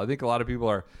well. I think a lot of people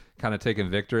are kind of taking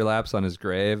victory laps on his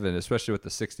grave, and especially with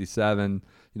the 67,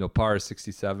 par is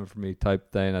 67 for me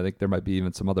type thing. I think there might be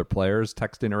even some other players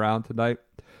texting around tonight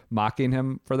mocking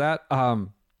him for that.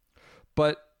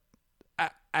 But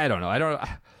I don't know.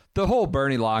 The whole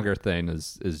Bernie Longer thing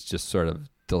is just sort of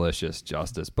delicious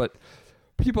justice. But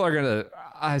people are going to,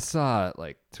 I saw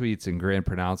like tweets and grand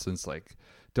pronouncements like,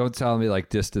 don't tell me like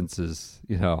distance is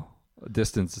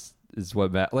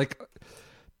what matters. Like,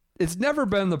 it's never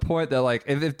been the point that like,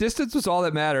 if distance was all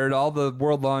that mattered, all the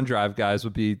World Long Drive guys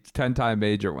would be 10-time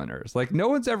major winners. Like, no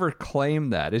one's ever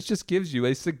claimed that. It just gives you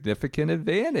a significant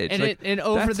advantage. And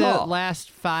over the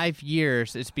last 5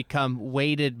 years, it's become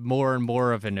weighted more and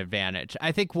more of an advantage.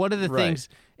 I think one of the things,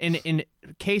 in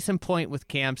case in point with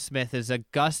Cam Smith, is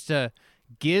Augusta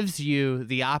gives you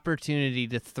the opportunity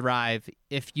to thrive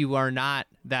if you are not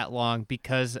that long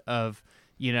because of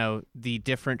the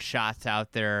different shots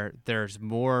out there. There's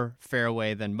more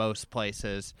fairway than most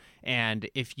places. And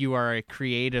if you are a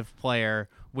creative player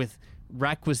with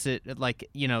requisite,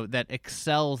 that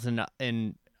excels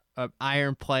in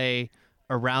iron play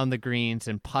around the greens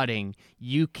and putting,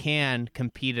 you can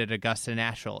compete at Augusta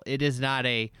National. It is not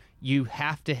you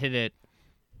have to hit it.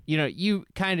 You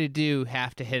kind of do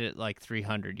have to hit it like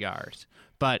 300 yards.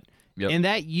 But, and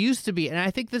that used to be, and I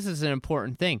think this is an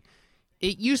important thing,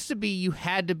 it used to be you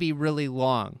had to be really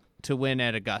long to win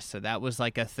at Augusta. That was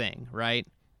like a thing, right?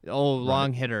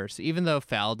 long hitters, even though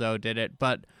Faldo did it.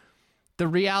 But the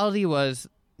reality was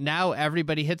now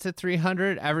everybody hits at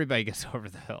 300, everybody gets over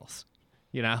the hills.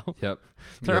 Yep.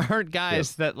 There aren't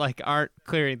guys that aren't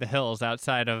clearing the hills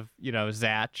outside of,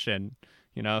 Zach and,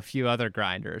 a few other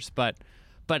grinders, but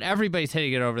everybody's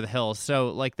hitting it over the hills.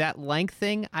 So that length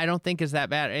thing, I don't think is that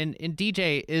bad. And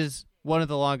DJ is one of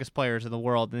the longest players in the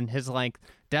world, and his length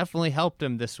definitely helped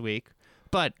him this week.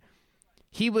 But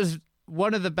he was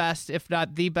one of the best, if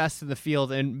not the best in the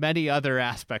field in many other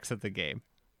aspects of the game.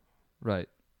 Right.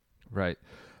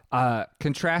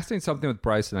 Contrasting something with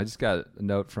Bryson, I just got a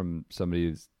note from somebody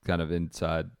who's kind of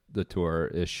inside the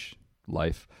tour-ish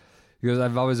life. Because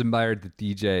I've always admired that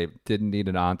DJ didn't need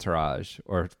an entourage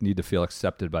or need to feel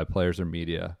accepted by players or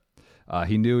media.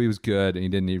 He knew he was good, and he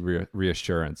didn't need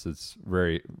reassurance. It's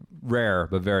very rare,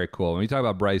 but very cool. When you talk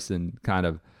about Bryson,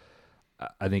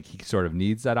 I think he sort of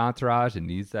needs that entourage and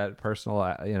needs that personal,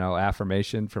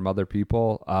 affirmation from other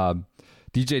people.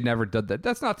 DJ never did that.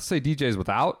 That's not to say DJ's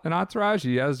without an entourage.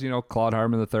 He has, Claude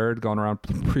Harmon III going around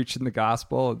preaching the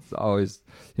gospel. It's always,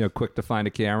 quick to find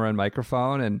a camera and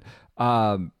microphone.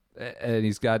 And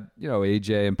he's got,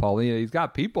 AJ and Paulina. He's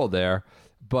got people there.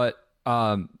 But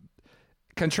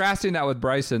contrasting that with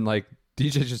Bryson,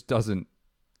 DJ just doesn't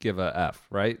give a F,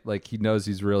 right? He knows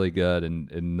he's really good,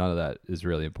 and none of that is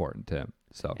really important to him.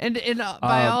 So and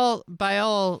by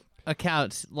all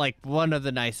accounts, one of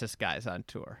the nicest guys on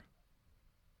tour.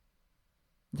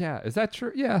 Yeah, is that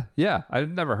true? Yeah. I've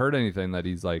never heard anything that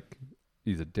he's a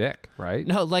dick, right?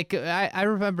 No, I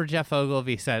remember Jeff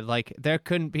Ogilvy said there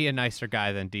couldn't be a nicer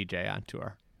guy than DJ on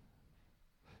tour.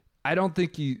 I don't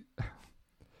think he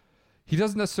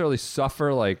doesn't necessarily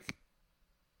suffer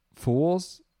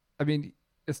fools. I mean,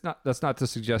 that's not to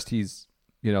suggest he's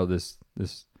this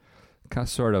kind of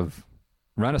sort of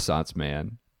Renaissance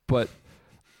man, but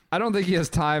I don't think he has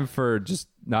time for just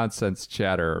nonsense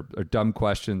chatter or dumb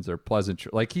questions or pleasantry.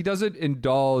 He doesn't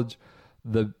indulge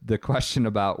the question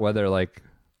about whether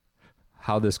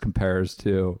how this compares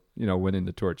to winning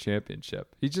the tour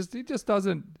championship. He just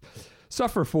doesn't.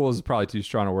 Suffer fools is probably too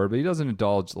strong a word, but he doesn't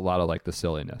indulge a lot of the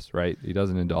silliness, right? He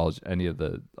doesn't indulge any of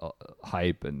the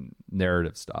hype and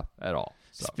narrative stuff at all.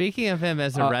 So. Speaking of him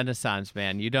as a Renaissance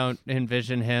man, you don't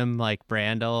envision him like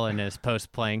Brandel in his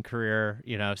post-playing career,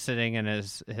 sitting in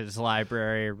his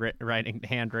library writing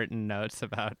handwritten notes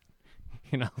about,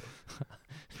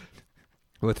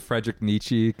 with Friedrich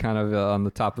Nietzsche kind of on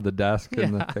the top of the desk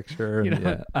in the picture. You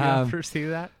don't foresee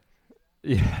that?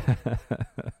 Yeah.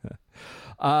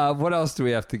 What else do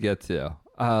we have to get to?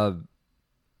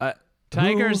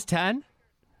 Tiger's 10?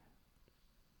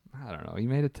 I don't know. He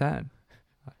made a 10.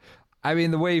 I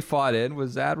mean, the way he fought in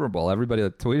was admirable. Everybody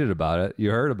that tweeted about it, you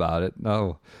heard about it.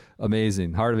 No,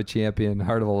 amazing. Heart of a champion,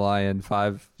 heart of a lion.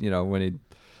 5, winning,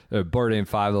 birding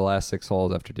 5 of the last 6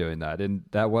 holes after doing that. And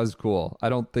that was cool. I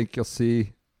don't think you'll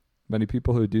see many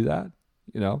people who do that.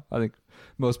 I think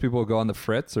most people will go on the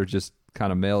Fritz or just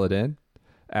kind of mail it in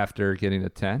after getting a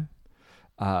 10.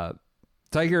 Is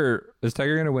Tiger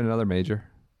going to win another major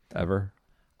ever?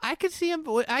 I could see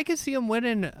him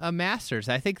winning a Masters.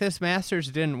 I think this Masters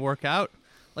didn't work out.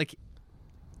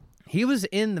 He was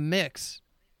in the mix.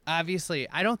 Obviously,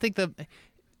 I don't think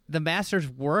the Masters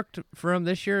worked for him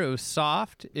this year. It was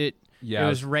soft. It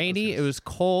was rainy. It was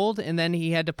cold, and then he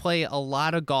had to play a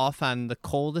lot of golf on the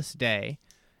coldest day,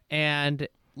 and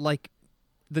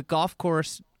the golf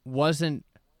course wasn't.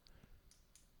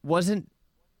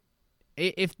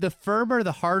 If the firmer,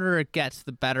 the harder it gets,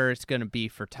 the better it's going to be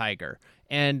for Tiger.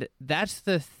 And that's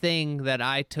the thing that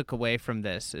I took away from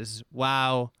this is,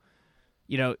 wow,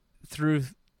 through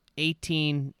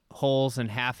 18 holes and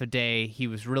half a day, he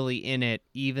was really in it,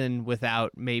 even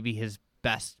without maybe his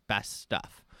best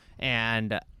stuff.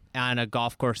 And on a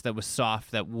golf course that was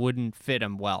soft, that wouldn't fit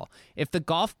him well. If the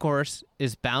golf course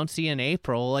is bouncy in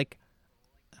April,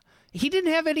 he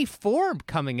didn't have any form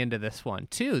coming into this one,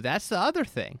 too. That's the other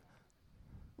thing.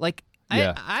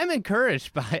 I'm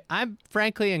encouraged by it. I'm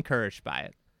frankly encouraged by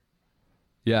it.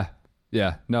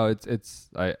 Yeah. No, it's.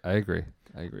 I agree.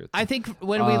 I agree with I think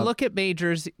when we look at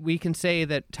majors, we can say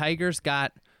that Tiger's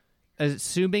got,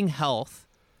 assuming health,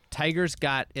 Tiger's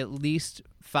got at least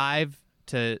 5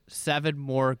 to 7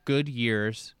 more good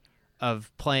years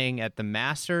of playing at the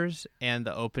Masters and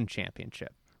the Open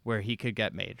Championship, where he could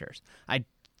get majors. I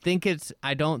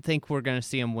don't think we're going to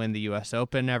see him win the U.S.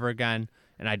 Open ever again.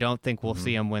 And I don't think we'll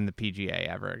see him win the PGA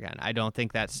ever again. I don't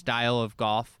think that style of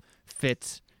golf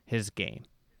fits his game.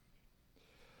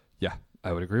 Yeah,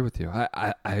 I would agree with you.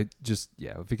 I just,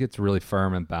 if he gets really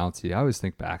firm and bouncy, I always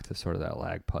think back to sort of that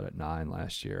lag putt at 9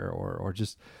 last year, or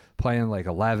just playing like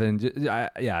 11.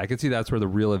 I can see that's where the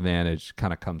real advantage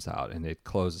kind of comes out, and it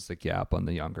closes the gap on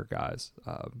the younger guys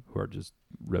who are just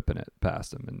ripping it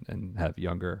past them and have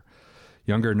younger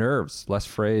nerves, less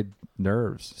frayed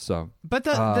nerves. So, but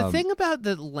the thing about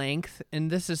the length, and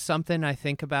this is something I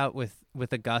think about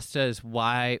with Augusta, is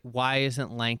why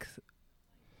isn't length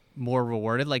more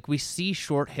rewarded? Like, we see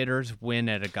short hitters win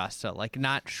at Augusta, like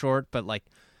not short, but like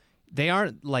they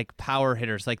aren't like power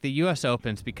hitters. Like the U.S.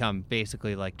 Open's become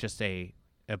basically like just a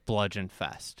bludgeon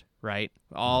fest, right?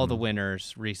 All the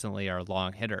winners recently are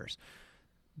long hitters.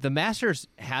 The Masters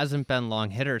hasn't been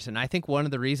long hitters, and I think one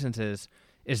of the reasons is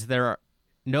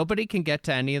nobody can get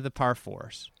to any of the par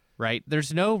fours, right?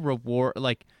 There's no reward,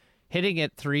 like hitting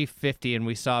at 350, and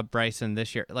we saw Bryson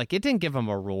this year. Like, it didn't give him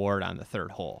a reward on the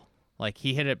third hole. Like,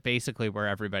 he hit it basically where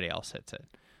everybody else hits it.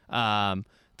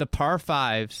 The par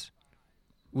fives,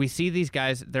 we see these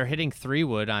guys, they're hitting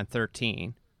 3-wood on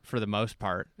 13 for the most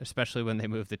part, especially when they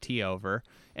move the tee over.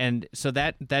 And so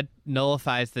that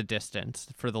nullifies the distance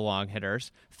for the long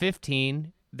hitters.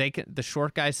 15, the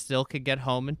short guys still could get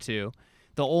home in 2.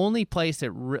 The only place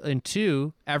in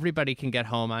 2, everybody can get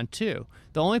home on 2.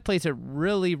 The only place it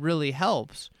really, really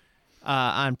helps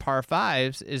on par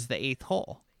fives is the 8th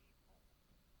hole.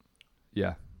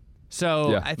 Yeah.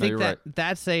 So I think right.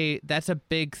 that's a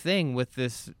big thing with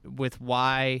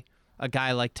why a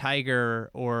guy like Tiger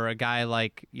or a guy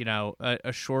like,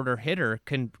 a shorter hitter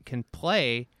can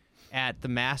play at the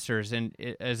Masters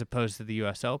as opposed to the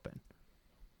U.S. Open.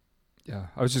 Yeah,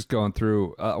 I was just going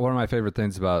through one of my favorite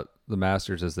things about the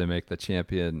Masters is they make the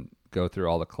champion go through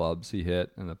all the clubs he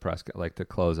hit and the press like to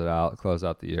close out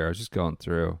the year. I was just going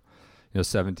through,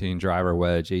 17 driver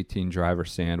wedge, 18 driver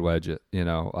sand wedge,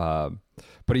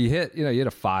 but he hit a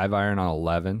 5-iron on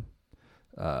 11,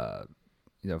 4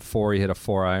 he hit a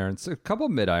 4-iron, so a couple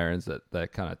of mid irons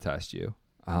that kind of test you.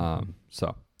 All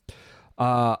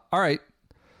right,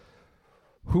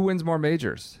 who wins more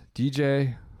majors?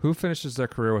 DJ. Who finishes their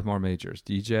career with more majors,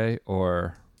 DJ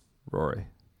or Rory?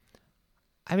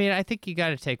 I mean, I think you got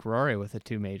to take Rory with a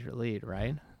 2-major lead,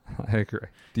 right? I agree.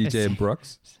 DJ and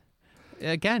Brooks?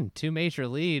 Again, 2-major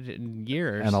lead in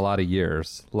years. And a lot of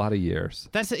years.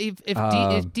 That's if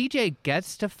DJ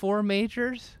gets to 4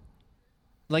 majors,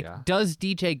 does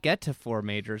DJ get to 4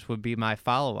 majors would be my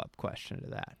follow-up question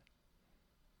to that.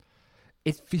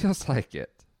 It feels like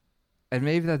it. And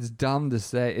maybe that's dumb to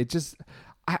say. It just...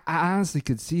 I honestly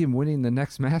could see him winning the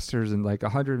next Masters in like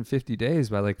 150 days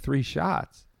by like 3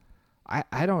 shots.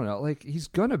 I don't know. Like, he's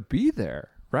gonna be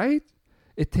there, right?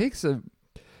 It takes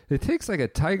like a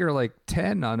Tiger like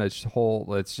 10 on a hole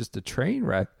that's just a train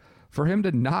wreck for him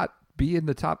to not be in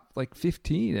the top like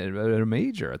 15 at a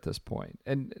major at this point.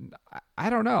 And I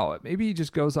don't know. Maybe he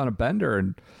just goes on a bender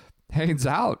and hangs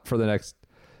out for the next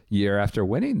year after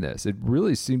winning this. It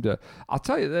really seemed to. I'll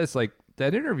tell you this, like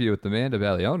that interview with Amanda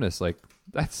Balionis, like.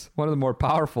 That's one of the more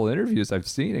powerful interviews I've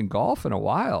seen in golf in a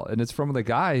while. And it's from the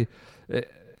guy. It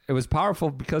was powerful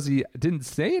because he didn't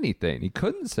say anything. He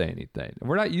couldn't say anything. And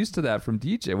we're not used to that from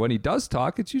DJ. When he does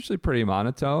talk, it's usually pretty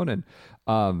monotone. And,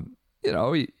 he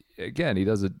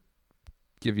doesn't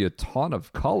give you a ton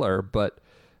of color. But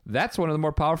that's one of the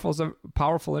more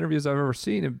powerful interviews I've ever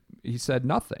seen. And he said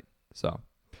nothing. So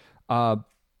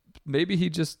maybe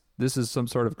this is some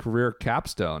sort of career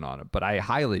capstone on it. But I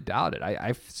highly doubt it.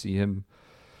 I see him...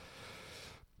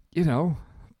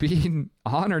 being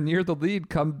on or near the lead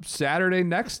come Saturday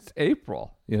next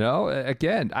April.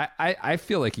 Again, I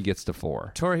feel like he gets to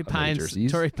 4. Torrey Pines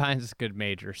is a good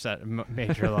major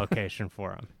location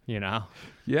for him. Yeah,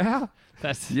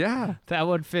 that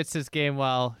one fits his game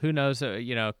well. Who knows?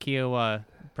 Kiowa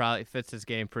probably fits his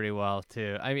game pretty well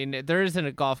too. I mean, there isn't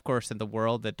a golf course in the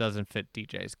world that doesn't fit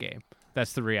DJ's game.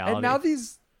 That's the reality. And now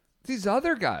these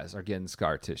other guys are getting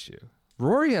scar tissue.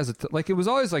 Rory has it was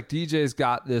always like DJ's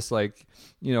got this we're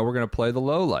going to play the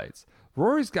low lights.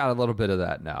 Rory's got a little bit of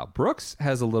that now. Brooks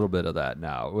has a little bit of that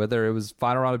now. Whether it was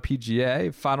final round of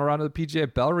PGA, final round of the PGA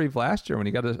at Bellerive last year when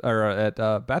he got at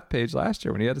Bethpage last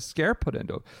year when he had a scare put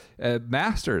into him.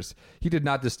 Masters, he did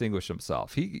not distinguish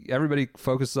himself. Everybody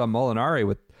focuses on Molinari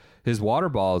with his water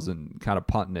balls and kind of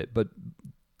punting it, but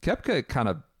Koepka kind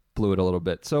of blew it a little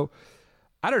bit. So.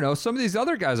 I don't know. Some of these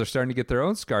other guys are starting to get their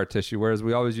own scar tissue, whereas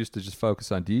we always used to just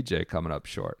focus on DJ coming up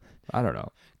short. I don't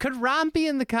know. Could Rahm be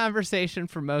in the conversation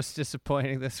for most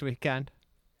disappointing this weekend?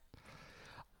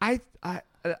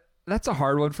 That's a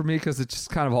hard one for me because it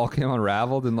just kind of all came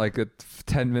unraveled in like a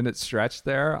 10-minute stretch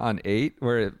there on 8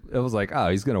 where it was like, oh,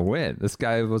 he's going to win. This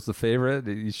guy was the favorite.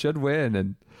 He should win.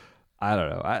 And I don't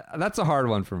know. That's a hard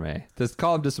one for me. Just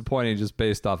call him disappointing just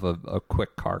based off of a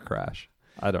quick car crash.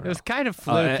 I don't know. It was kind of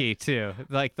fluky too.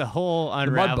 Like the whole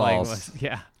unraveling was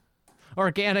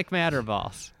organic matter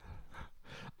balls.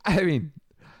 I mean,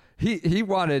 he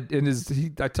wanted in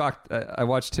his. I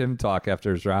watched him talk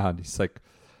after his round. He's like,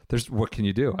 what can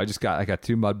you do? I got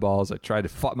 2 mud balls. I tried to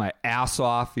fight my ass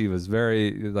off. He was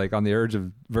very like on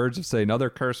the verge of saying other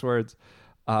curse words.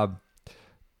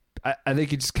 I think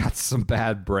he just got some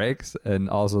bad breaks and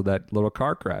also that little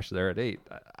car crash there at 8.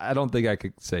 I don't think I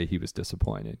could say he was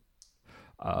disappointed.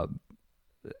 No.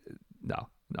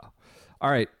 All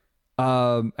right.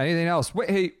 Anything else? Wait,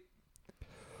 hey,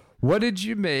 what did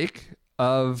you make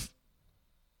of?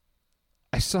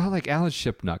 I saw like Alan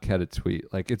Shipnuck had a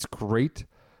tweet. Like, it's great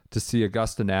to see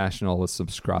Augusta National with some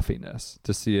scruffiness.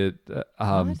 To see it.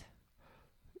 What?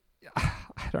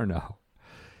 I don't know.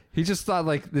 He just thought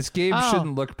like this game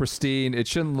shouldn't look pristine. It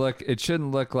shouldn't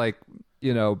look like,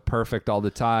 perfect all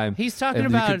the time. He's talking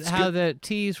about how the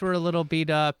tees were a little beat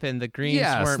up and the greens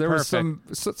weren't there perfect.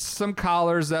 were some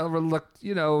collars that looked,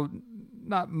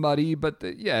 not muddy, but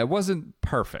it wasn't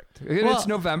perfect. And it's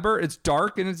November, it's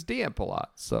dark, and it's damp a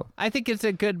lot. So I think it's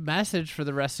a good message for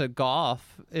the rest of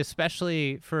golf,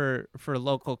 especially for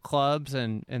local clubs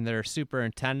and their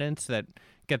superintendents that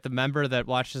get the member that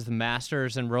watches the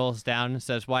Masters and rolls down and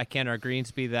says, why can't our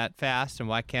greens be that fast and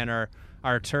why can't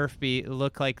our turf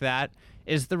look like that?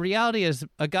 Is the reality is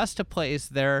Augusta plays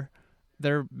their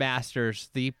Masters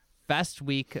the best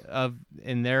week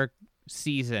in their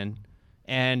season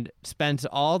and spends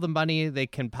all the money they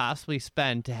can possibly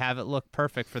spend to have it look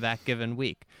perfect for that given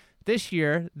week. This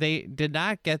year, they did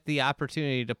not get the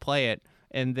opportunity to play it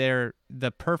in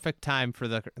the perfect time for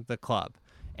the club.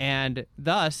 And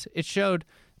thus, it showed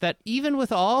that even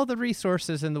with all the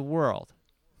resources in the world,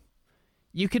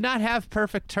 you could not have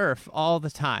perfect turf all the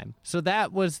time. So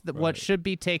that was what should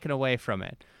be taken away from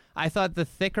it. I thought the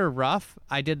thicker rough,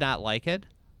 I did not like it.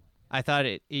 I thought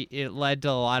it led to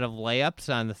a lot of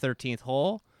layups on the 13th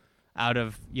hole out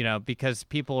of, because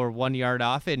people were 1 yard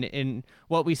off. And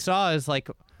what we saw is like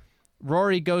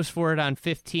Rory goes for it on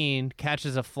 15,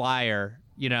 catches a flyer.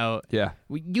 You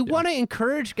want to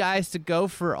encourage guys to go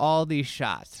for all these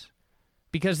shots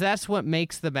because that's what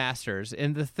makes the Masters.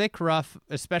 And the thick rough,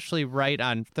 especially right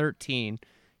on 13,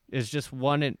 is just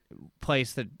one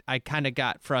place that I kind of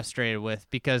got frustrated with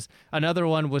because another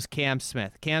one was Cam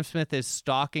Smith. Cam Smith is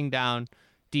stalking down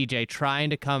DJ, trying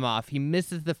to come off. He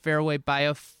misses the fairway by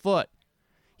a foot.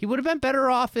 He would have been better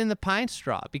off in the pine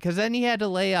straw because then he had to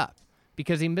lay up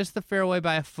because he missed the fairway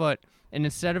by a foot. And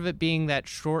instead of it being that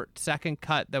short second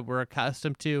cut that we're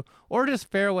accustomed to, or just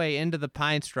fairway into the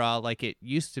pine straw like it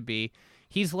used to be,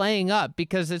 he's laying up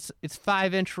because it's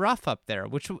 5-inch rough up there,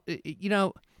 which,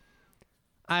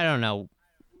 I don't know.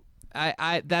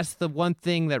 I that's the one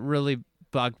thing that really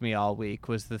bugged me all week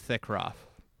was the thick rough.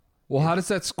 Well, how does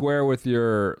that square with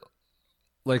your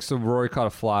so Rory caught a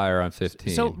flyer on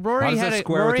 15. So Rory how does had that a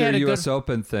square with your US good,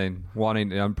 Open thing,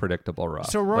 wanting an unpredictable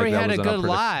rough? So Rory had a good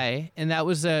lie, and that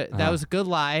was a good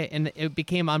lie, and it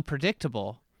became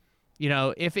unpredictable.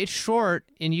 If it's short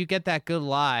and you get that good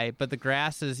lie, but the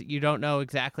grass is, you don't know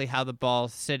exactly how the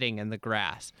ball's sitting in the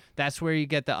grass. That's where you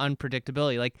get the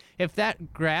unpredictability. Like, if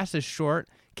that grass is short,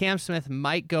 Cam Smith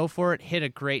might go for it, hit a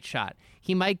great shot.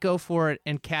 He might go for it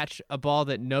and catch a ball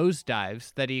that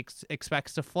nosedives that he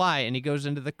expects to fly, and he goes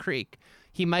into the creek.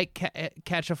 He might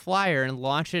catch a flyer and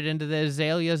launch it into the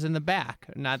azaleas in the back.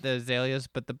 Not the azaleas,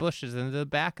 but the bushes into the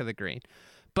back of the green.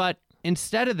 But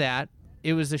instead of that,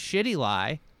 it was a shitty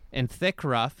lie and thick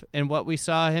rough, and what we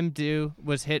saw him do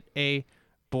was hit a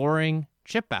boring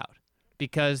chip out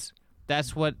because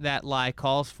that's what that lie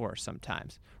calls for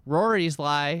sometimes. Rory's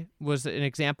lie was an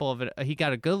example of it. He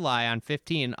got a good lie on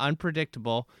 15,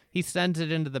 unpredictable. He sends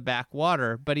it into the back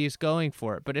water, but he's going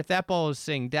for it. But if that ball was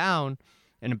sitting down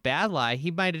in a bad lie,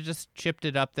 he might have just chipped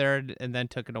it up there and then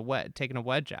taken a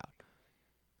wedge out.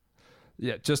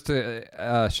 Yeah, just to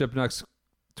Shipnuck's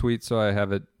tweet, so I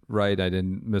have it right. I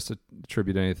didn't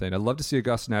misattribute anything. I'd love to see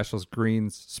Augusta National's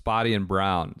greens spotty and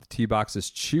brown. The tee box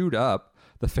is chewed up.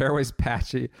 The fairway's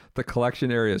patchy. The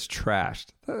collection area is trashed.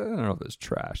 I don't know if it's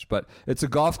trashed, but it's a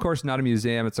golf course, not a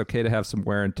museum. It's okay to have some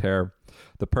wear and tear.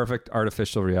 The perfect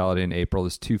artificial reality in April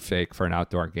is too fake for an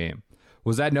outdoor game.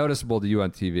 Was that noticeable to you on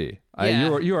TV?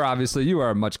 Yeah. You are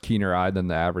a much keener eye than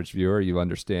the average viewer. You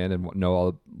understand and know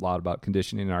a lot about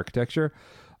conditioning and architecture.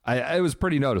 It was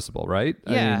pretty noticeable, right?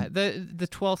 Yeah, the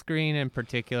 12th green in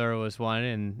particular was one,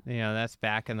 and that's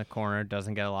back in the corner,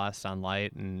 doesn't get a lot of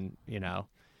sunlight, and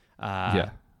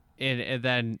and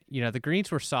then the greens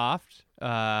were soft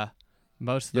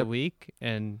most of the week,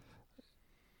 and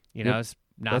it's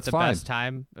not the best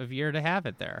time of year to have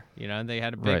it there. And they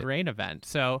had a big rain event,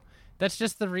 so That's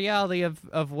just the reality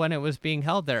of when it was being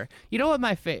held there. You know what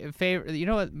my favorite? You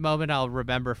know what moment I'll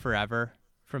remember forever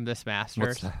from this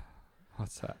Masters?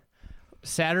 What's that?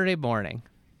 Saturday morning.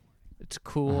 It's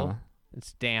cool.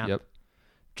 It's damp. Yep.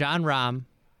 Jon Rahm,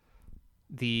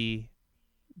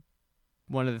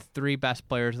 one of the 3 best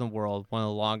players in the world, one of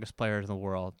the longest players in the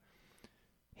world,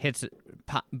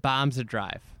 bombs a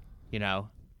drive,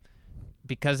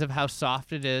 because of how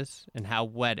soft it is and how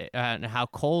wet it and how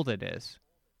cold it is.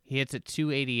 He hits at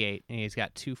 288 and he's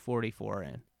got 244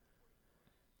 in.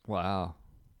 Wow.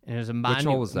 And it was Which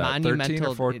one was that? monumental 13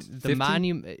 or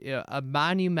 14? a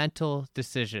monumental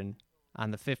decision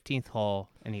on the 15th hole,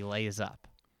 and he lays up.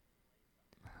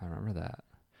 I remember that.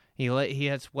 He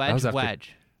hits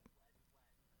wedge.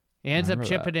 He ends up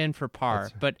chipping in for par.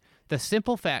 But the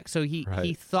simple fact, so he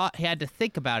thought he had to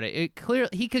think about it.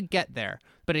 He could get there,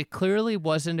 but it clearly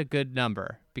wasn't a good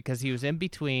number because he was in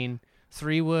between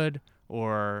 3-wood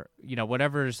or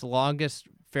whatever his longest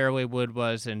fairway wood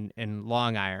was in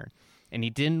long iron, and he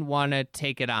didn't want to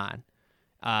take it on.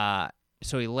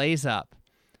 So he lays up.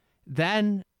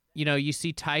 Then you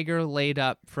see Tiger laid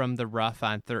up from the rough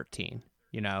on 13.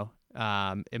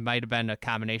 It might have been a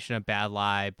combination of bad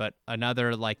lie, but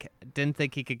another didn't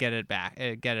think he could get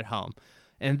it home.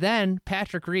 And then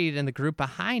Patrick Reed and the group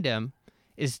behind him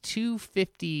is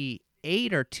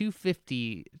 258 or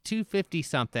 250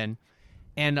 something,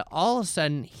 and all of a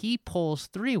sudden he pulls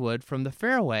 3-wood from the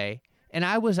fairway, and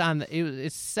I was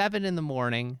it's 7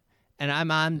 a.m, and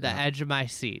I'm on the edge of my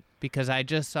seat because I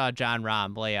just saw Jon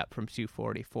Rahm lay up from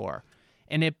 244,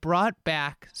 and it brought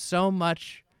back so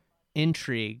much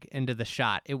intrigue into the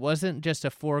shot. It wasn't just a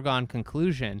foregone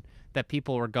conclusion that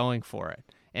people were going for it,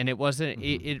 and it wasn't.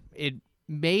 It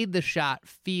made the shot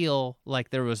feel like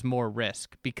there was more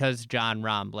risk because Jon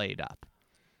Rahm laid up.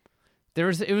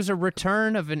 It was a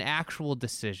return of an actual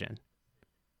decision,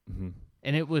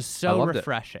 and it was so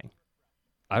refreshing.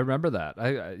 I remember that.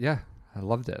 I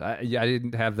loved it. I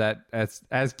didn't have that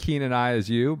as keen an eye as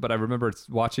you, but I remember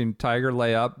watching Tiger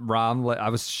lay up, Rahm. I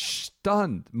was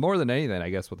stunned more than anything, I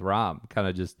guess, with Rahm. Kind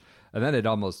of just, and then it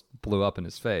almost blew up in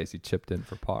his face. He chipped in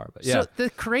for par. But yeah. So the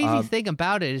crazy thing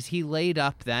about it is he laid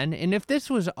up then, and if this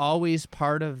was always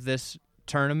part of this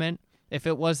tournament, if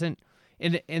it wasn't,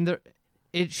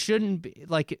 it shouldn't be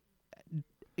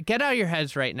get out of your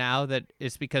heads right now that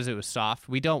it's because it was soft.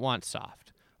 We don't want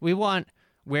soft. We want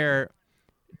where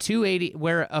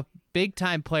a big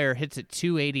time player hits at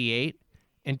 288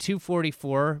 and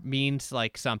 244 means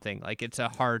something it's a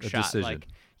hard shot. Decision.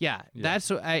 That's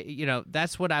what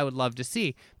that's what I would love to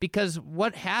see, because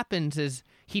what happens is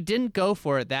he didn't go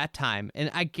for it that time,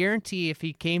 and I guarantee if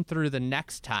he came through the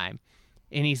next time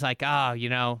and he's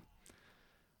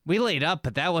we laid up,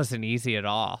 but that wasn't easy at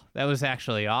all. That was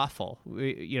actually awful.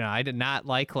 I did not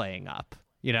like laying up,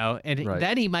 and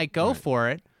then he might go for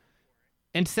it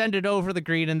and send it over the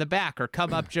green in the back or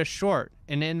come up just short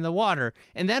and in the water.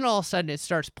 And then all of a sudden it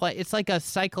starts playing. It's like a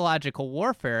psychological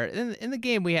warfare. In the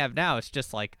game we have now, it's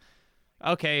just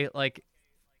okay,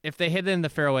 if they hit it in the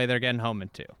fairway, they're getting home in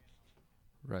 2.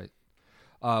 Right.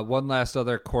 One last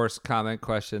other course comment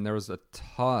question. There was a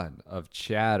ton of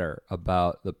chatter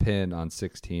about the pin on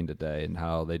 16 today and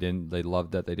how they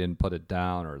loved that they didn't put it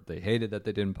down, or they hated that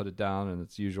they didn't put it down in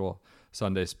its usual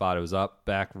Sunday spot. It was up,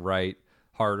 back right,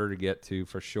 harder to get to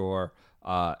for sure.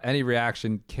 Any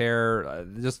reaction, care,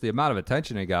 just the amount of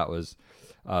attention it got was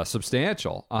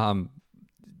substantial. What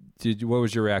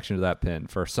was your reaction to that pin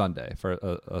for Sunday,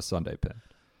 for a Sunday pin?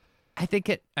 I think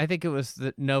it was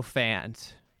that no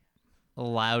fans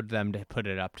allowed them to put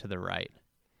it up to the right.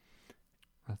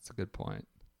 That's a good point.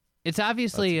 It's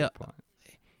obviously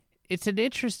it's an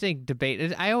interesting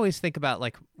debate. I always think about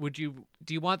do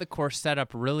you want the course set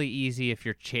up really easy if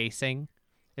you're chasing?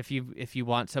 If you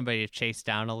want somebody to chase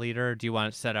down a leader, or do you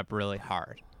want it set up really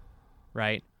hard,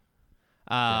 right?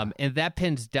 And that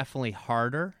pin's definitely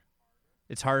harder.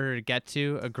 It's harder to get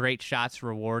to. A great shot's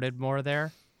rewarded more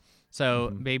there.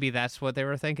 So maybe that's what they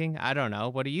were thinking. I don't know.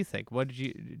 What do you think?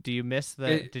 Did you miss?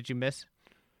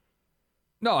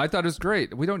 No, I thought it was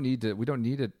great. We don't need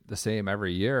it the same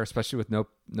every year, especially with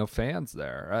no fans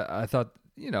there. I thought,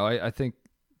 I think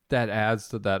that adds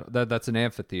to that's an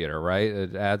amphitheater, right?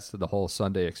 It adds to the whole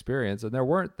Sunday experience, and there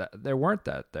weren't that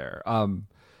there.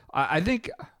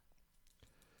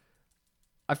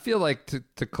 I feel like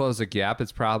to close a gap,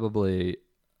 it's probably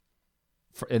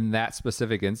in that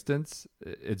specific instance,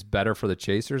 it's better for the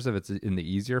chasers if it's in the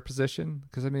easier position,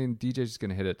 because DJ's just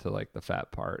gonna hit it to the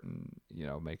fat part and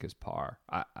make his par.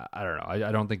 I don't know.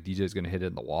 I don't think DJ's gonna hit it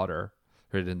in the water,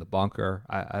 hit it in the bunker.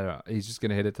 I don't know. He's just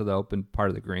gonna hit it to the open part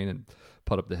of the green and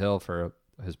put up the hill for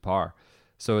his par.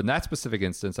 So in that specific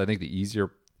instance, I think the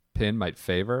easier pin might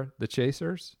favor the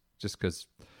chasers, just because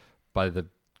by the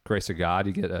grace of God,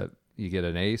 you get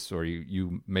an ace, or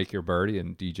you make your birdie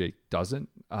and DJ doesn't.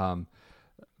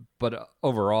 But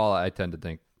overall, I tend to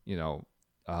think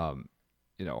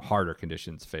harder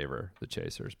conditions favor the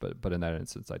chasers. But in that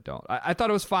instance, I don't. I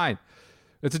thought it was fine.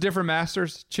 It's a different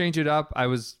Masters. Change it up. I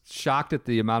was shocked at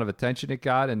the amount of attention it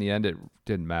got. In the end, it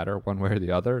didn't matter one way or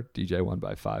the other. DJ won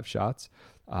by 5 shots.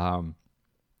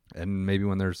 And maybe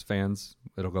when there's fans,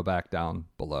 it'll go back down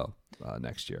below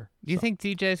next year. Do you think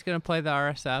DJ's going to play the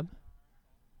RSM?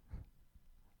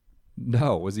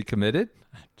 No. Was he committed?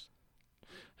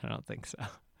 I don't think so.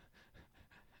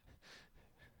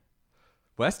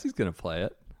 Westy's going to play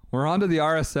it. We're on to the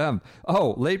RSM.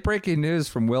 Oh, late breaking news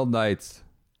from Will Knights.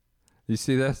 You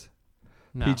see this?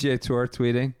 No. PGA Tour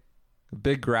tweeting. A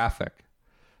big graphic.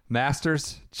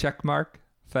 Masters, check mark.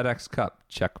 FedExCup,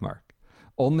 check mark.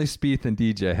 Only Spieth and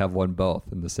DJ have won both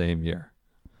in the same year.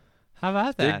 How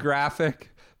about that?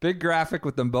 Big graphic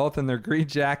with them both in their green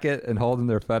jacket and holding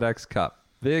their FedExCup.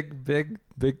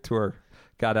 Big tour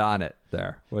got on it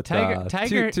there. With, Tiger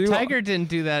didn't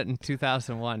do that in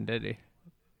 2001, did he?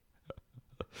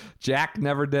 Jack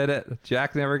never did it.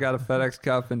 Jack never got a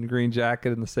FedExCup and green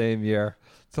jacket in the same year.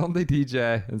 It's only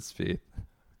DJ and Spieth.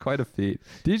 Quite a feat.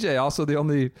 DJ also the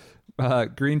only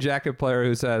green jacket player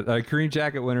who's had a green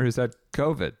jacket winner who's had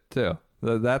COVID too.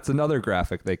 That's another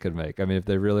graphic they could make. I mean, if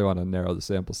they really want to narrow the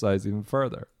sample size even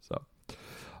further. So,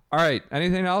 all right.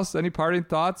 Anything else? Any parting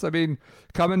thoughts? I mean,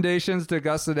 commendations to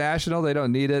Augusta National. They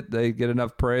don't need it. They get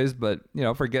enough praise, but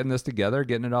for getting this together,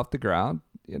 getting it off the ground.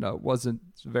 It wasn't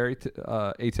very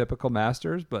atypical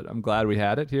Masters, but I'm glad we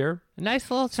had it here. A nice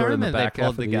little tournament they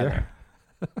pulled together.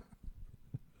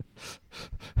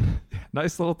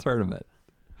 Nice little tournament.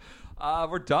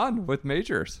 We're done with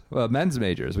majors. Well, men's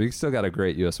majors. We still got a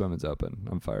great U.S. Women's Open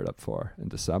I'm fired up for in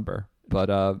December. But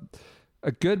a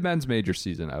good men's major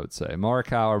season, I would say.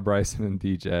 Morikawa, Bryson, and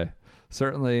DJ.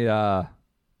 Certainly a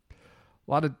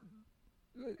lot of,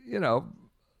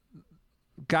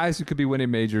 guys who could be winning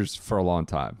majors for a long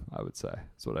time, I would say.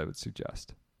 That's what I would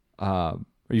suggest. Are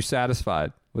you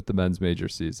satisfied with the men's major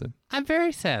season? I'm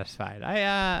very satisfied.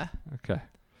 Okay.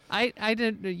 I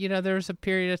did. There was a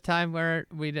period of time where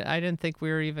I didn't think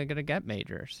we were even going to get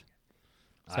majors.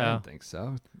 So. I don't think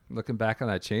so. Looking back on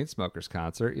that Chainsmokers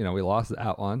concert, we lost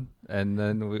that one, and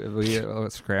then we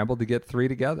scrambled to get 3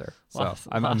 together. So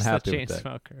I'm happy with that.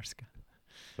 Chainsmokers.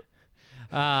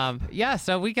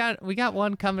 So we got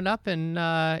one coming up, and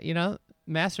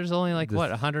Masters only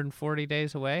 140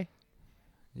 days away.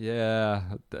 Yeah,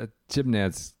 Jim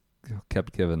Nance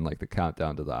kept giving the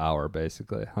countdown to the hour,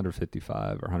 basically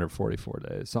 155 or 144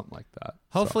 days, something like that.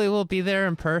 Hopefully we'll be there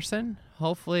in person.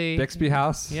 Hopefully Bixby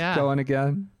House going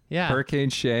again. Yeah, Hurricane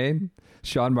Shane,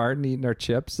 Sean Martin eating our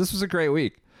chips. This was a great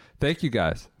week. Thank you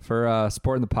guys for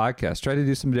supporting the podcast. Try to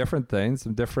do some different things,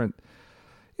 some different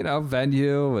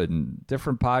venue and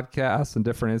different podcasts and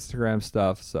different Instagram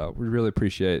stuff. So we really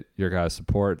appreciate your guys'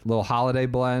 support. Little holiday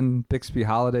blend, Bixby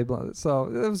holiday blend. So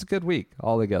it was a good week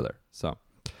all together. So,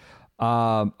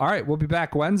 all right, we'll be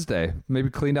back Wednesday. Maybe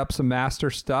clean up some master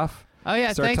stuff. Oh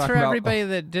yeah, thanks for everybody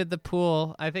that did the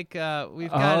pool. I think we've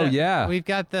got we've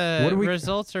got the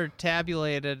results are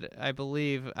tabulated. I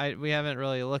believe we haven't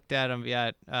really looked at them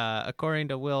yet. According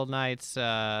to Will Knights,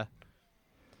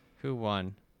 who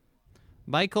won?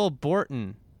 Michael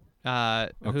Borton,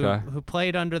 who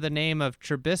played under the name of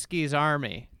Trubisky's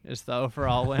Army, is the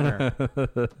overall winner.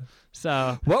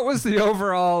 So, what was the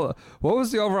overall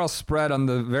spread on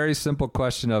the very simple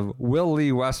question of will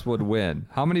Lee Westwood win?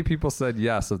 How many people said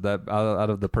yes of that out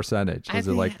of the percentage? Was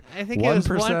I think 1%? It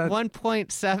was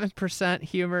 1.7%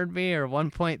 humored me, or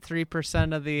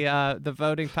 1.3% of the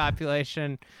voting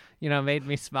population, made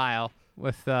me smile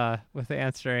with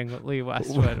answering Lee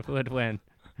Westwood would win.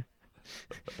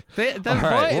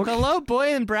 The low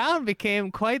boy and Brown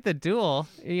became quite the duel.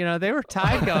 They were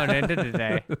tied going into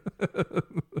today.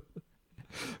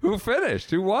 Who finished?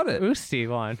 Who won it? Usti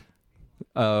won.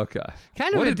 Oh, okay.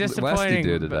 Kind of a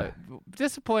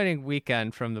disappointing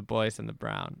weekend from the boys and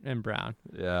Brown.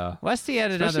 Yeah. Westy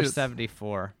had another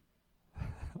 74.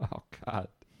 Oh God.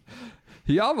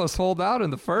 He almost holed out in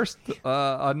the first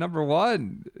on number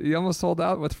 1. He almost holed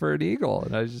out for an eagle,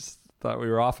 and I just thought we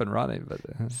were off and running, but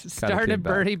started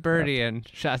birdie and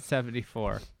shot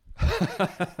 74.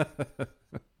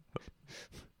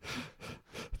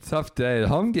 Tough day.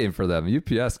 Home game for them.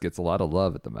 UPS gets a lot of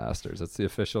love at the Masters. That's the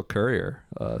official courier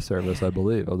service, I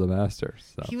believe, of the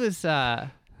Masters. So. He was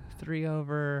 3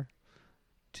 over,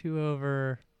 2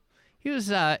 over. He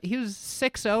was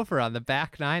 6 over on the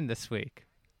back 9 this week.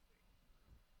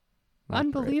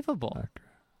 Unbelievable.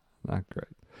 Not great.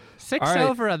 6 All right.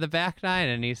 over on the back nine,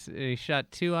 and he shot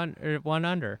 1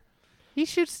 under. He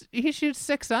shoots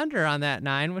 6 under on that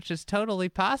 9, which is totally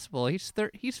possible. He's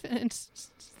in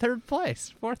third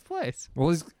place, fourth place.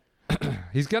 Well,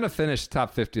 he's going to finish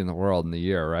top 50 in the world in the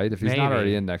year, right? If he's not Maybe.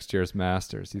 already in next year's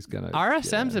Masters, he's going to.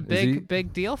 RSM's a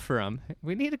big deal for him.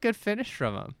 We need a good finish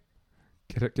from him.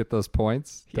 Get those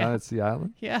points down Yeah. at Sea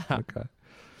Island? Yeah. Okay.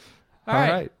 All All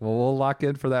right. right. Well, we'll lock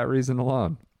in for that reason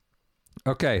alone.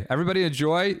 Okay. Everybody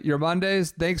enjoy your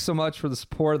Mondays. Thanks so much for the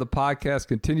support of the podcast.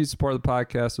 Continued support of the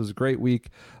podcast. It was a great week.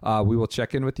 We will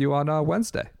check in with you on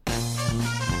Wednesday.